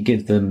blossom when you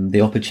give them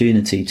the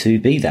opportunity to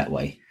be that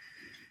way.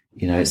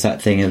 You know, it's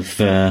that thing of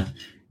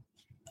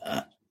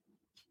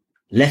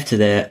left to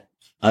their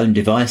own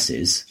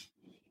devices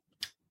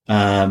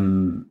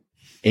in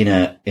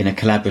a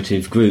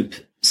collaborative group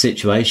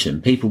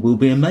situation, people will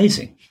be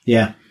amazing.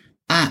 Yeah.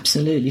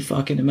 Absolutely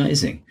fucking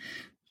amazing.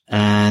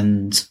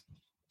 And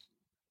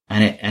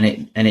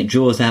it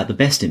draws out the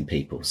best in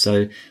people.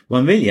 So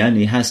one really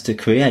only has to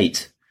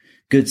create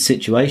good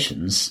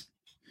situations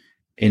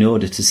in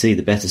order to see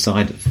the better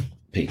side of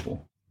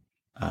people.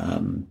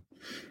 And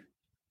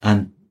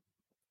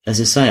as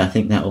I say, I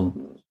think that will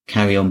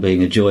carry on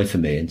being a joy for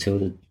me until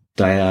the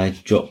day I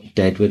drop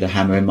dead with a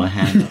hammer in my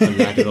hand up a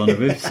ladder on a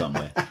roof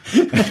somewhere.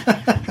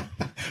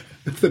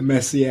 The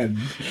messy end.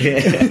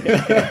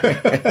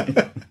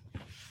 Yeah.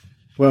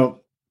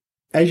 Well,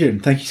 Adrian,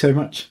 thank you so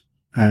much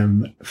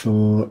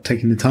for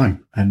taking the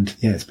time. And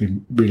yeah, it's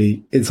been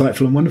really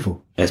insightful and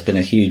wonderful. It's been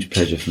a huge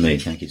pleasure for me.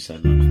 Thank you so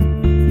much.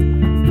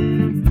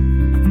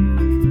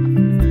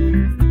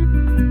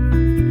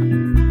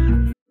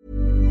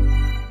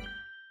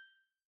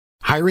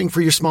 Hiring for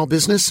your small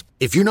business?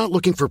 If you're not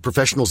looking for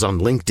professionals on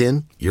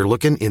LinkedIn, you're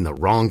looking in the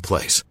wrong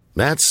place.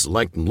 That's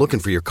like looking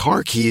for your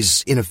car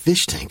keys in a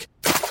fish tank.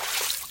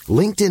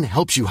 LinkedIn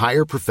helps you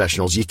hire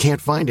professionals you can't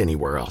find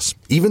anywhere else,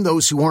 even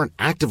those who aren't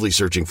actively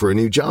searching for a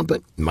new job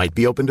but might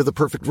be open to the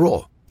perfect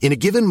role. In a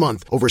given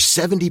month, over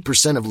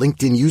 70% of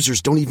LinkedIn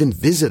users don't even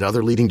visit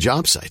other leading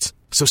job sites.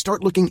 So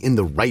start looking in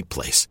the right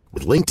place.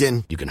 With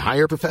LinkedIn, you can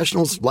hire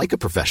professionals like a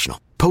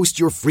professional. Post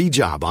your free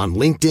job on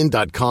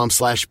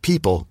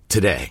linkedin.com/people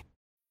today.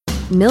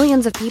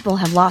 Millions of people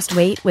have lost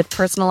weight with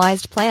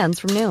personalized plans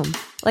from Noom.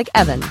 Like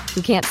Evan,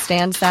 who can't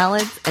stand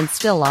salads and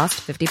still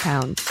lost 50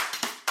 pounds.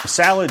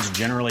 Salads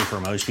generally for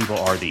most people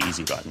are the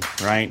easy button,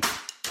 right?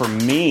 For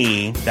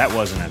me, that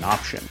wasn't an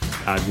option.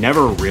 I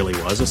never really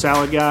was a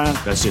salad guy.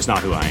 That's just not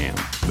who I am.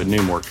 But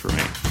Noom worked for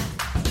me.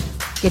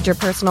 Get your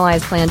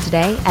personalized plan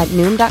today at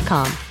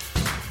Noom.com.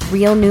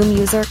 Real Noom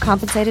user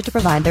compensated to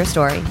provide their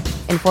story.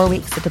 In 4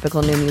 weeks, the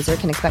typical Noom user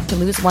can expect to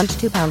lose 1 to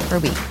 2 pounds per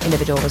week.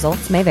 Individual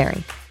results may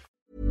vary.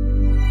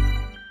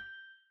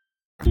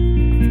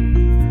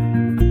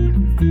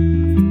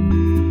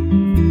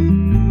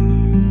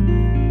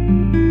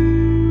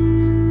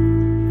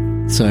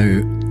 So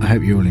I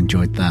hope you all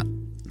enjoyed that.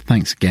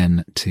 Thanks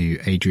again to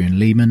Adrian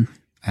Leaman.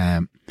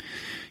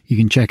 You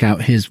can check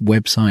out his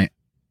website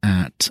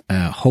at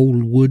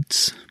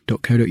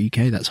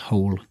wholewoods.co.uk. That's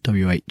whole,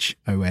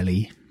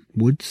 W-H-O-L-E,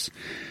 woods.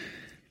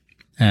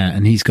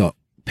 And he's got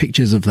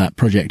pictures of that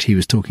project he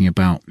was talking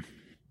about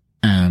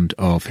and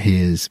of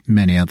his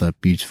many other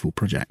beautiful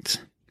projects.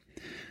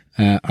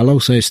 I'll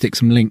also stick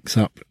some links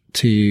up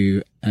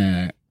to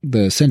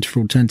the Centre for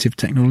Alternative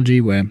Technology,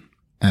 where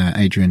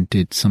Adrian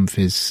did some of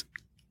his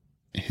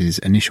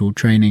initial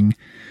training,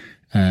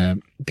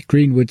 the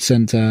Greenwood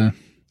Centre,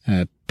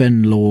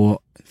 Ben Law.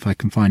 If I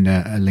can find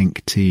a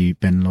link to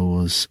Ben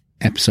Law's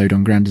episode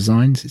on grand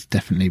designs, it's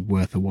definitely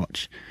worth a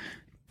watch.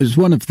 It was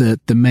one of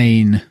the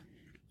main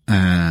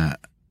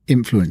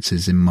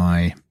influences in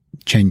my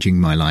changing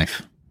my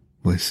life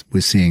was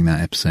seeing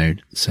that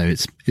episode. So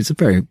it's a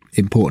very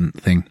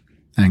important thing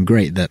and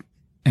great that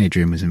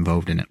Adrian was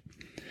involved in it.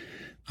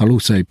 I'll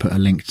also put a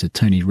link to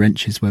Tony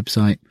Wrench's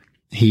website.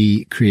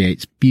 He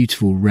creates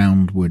beautiful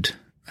Roundwood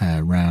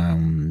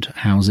round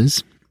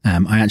houses.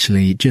 I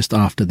actually, just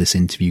after this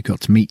interview, got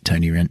to meet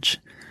Tony Wrench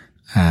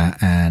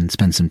and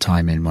spend some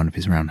time in one of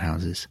his round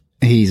houses.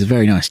 He's a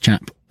very nice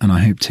chap, and I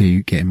hope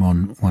to get him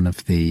on one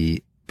of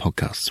the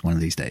podcasts one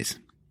of these days.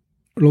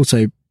 I'll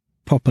also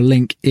pop a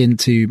link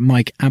into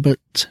Mike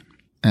Abbott.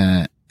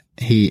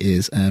 He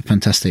is a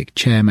fantastic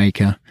chair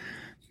maker.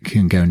 You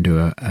can go and do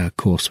a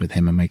course with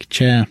him and make a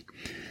chair.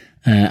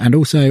 And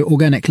also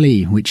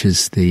Organically, which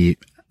is the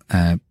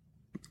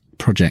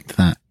project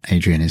that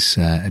Adrian is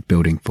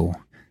building for.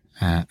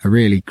 A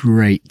really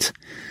great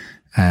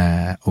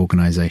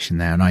organisation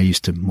there. And I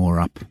used to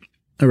moor up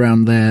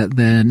around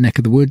their neck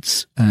of the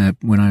woods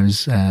when I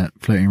was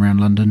floating around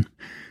London.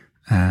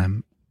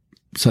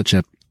 Such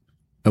a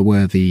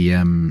worthy,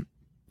 an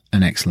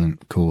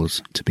excellent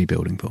cause to be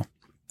building for.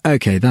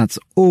 Okay, that's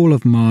all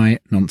of my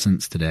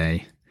nonsense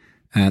today.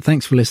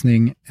 Thanks for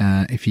listening.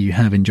 If you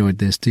have enjoyed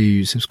this,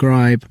 do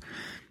subscribe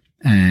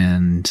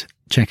and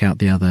check out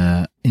the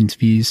other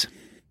interviews.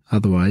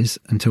 Otherwise,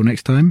 until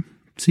next time,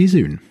 see you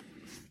soon.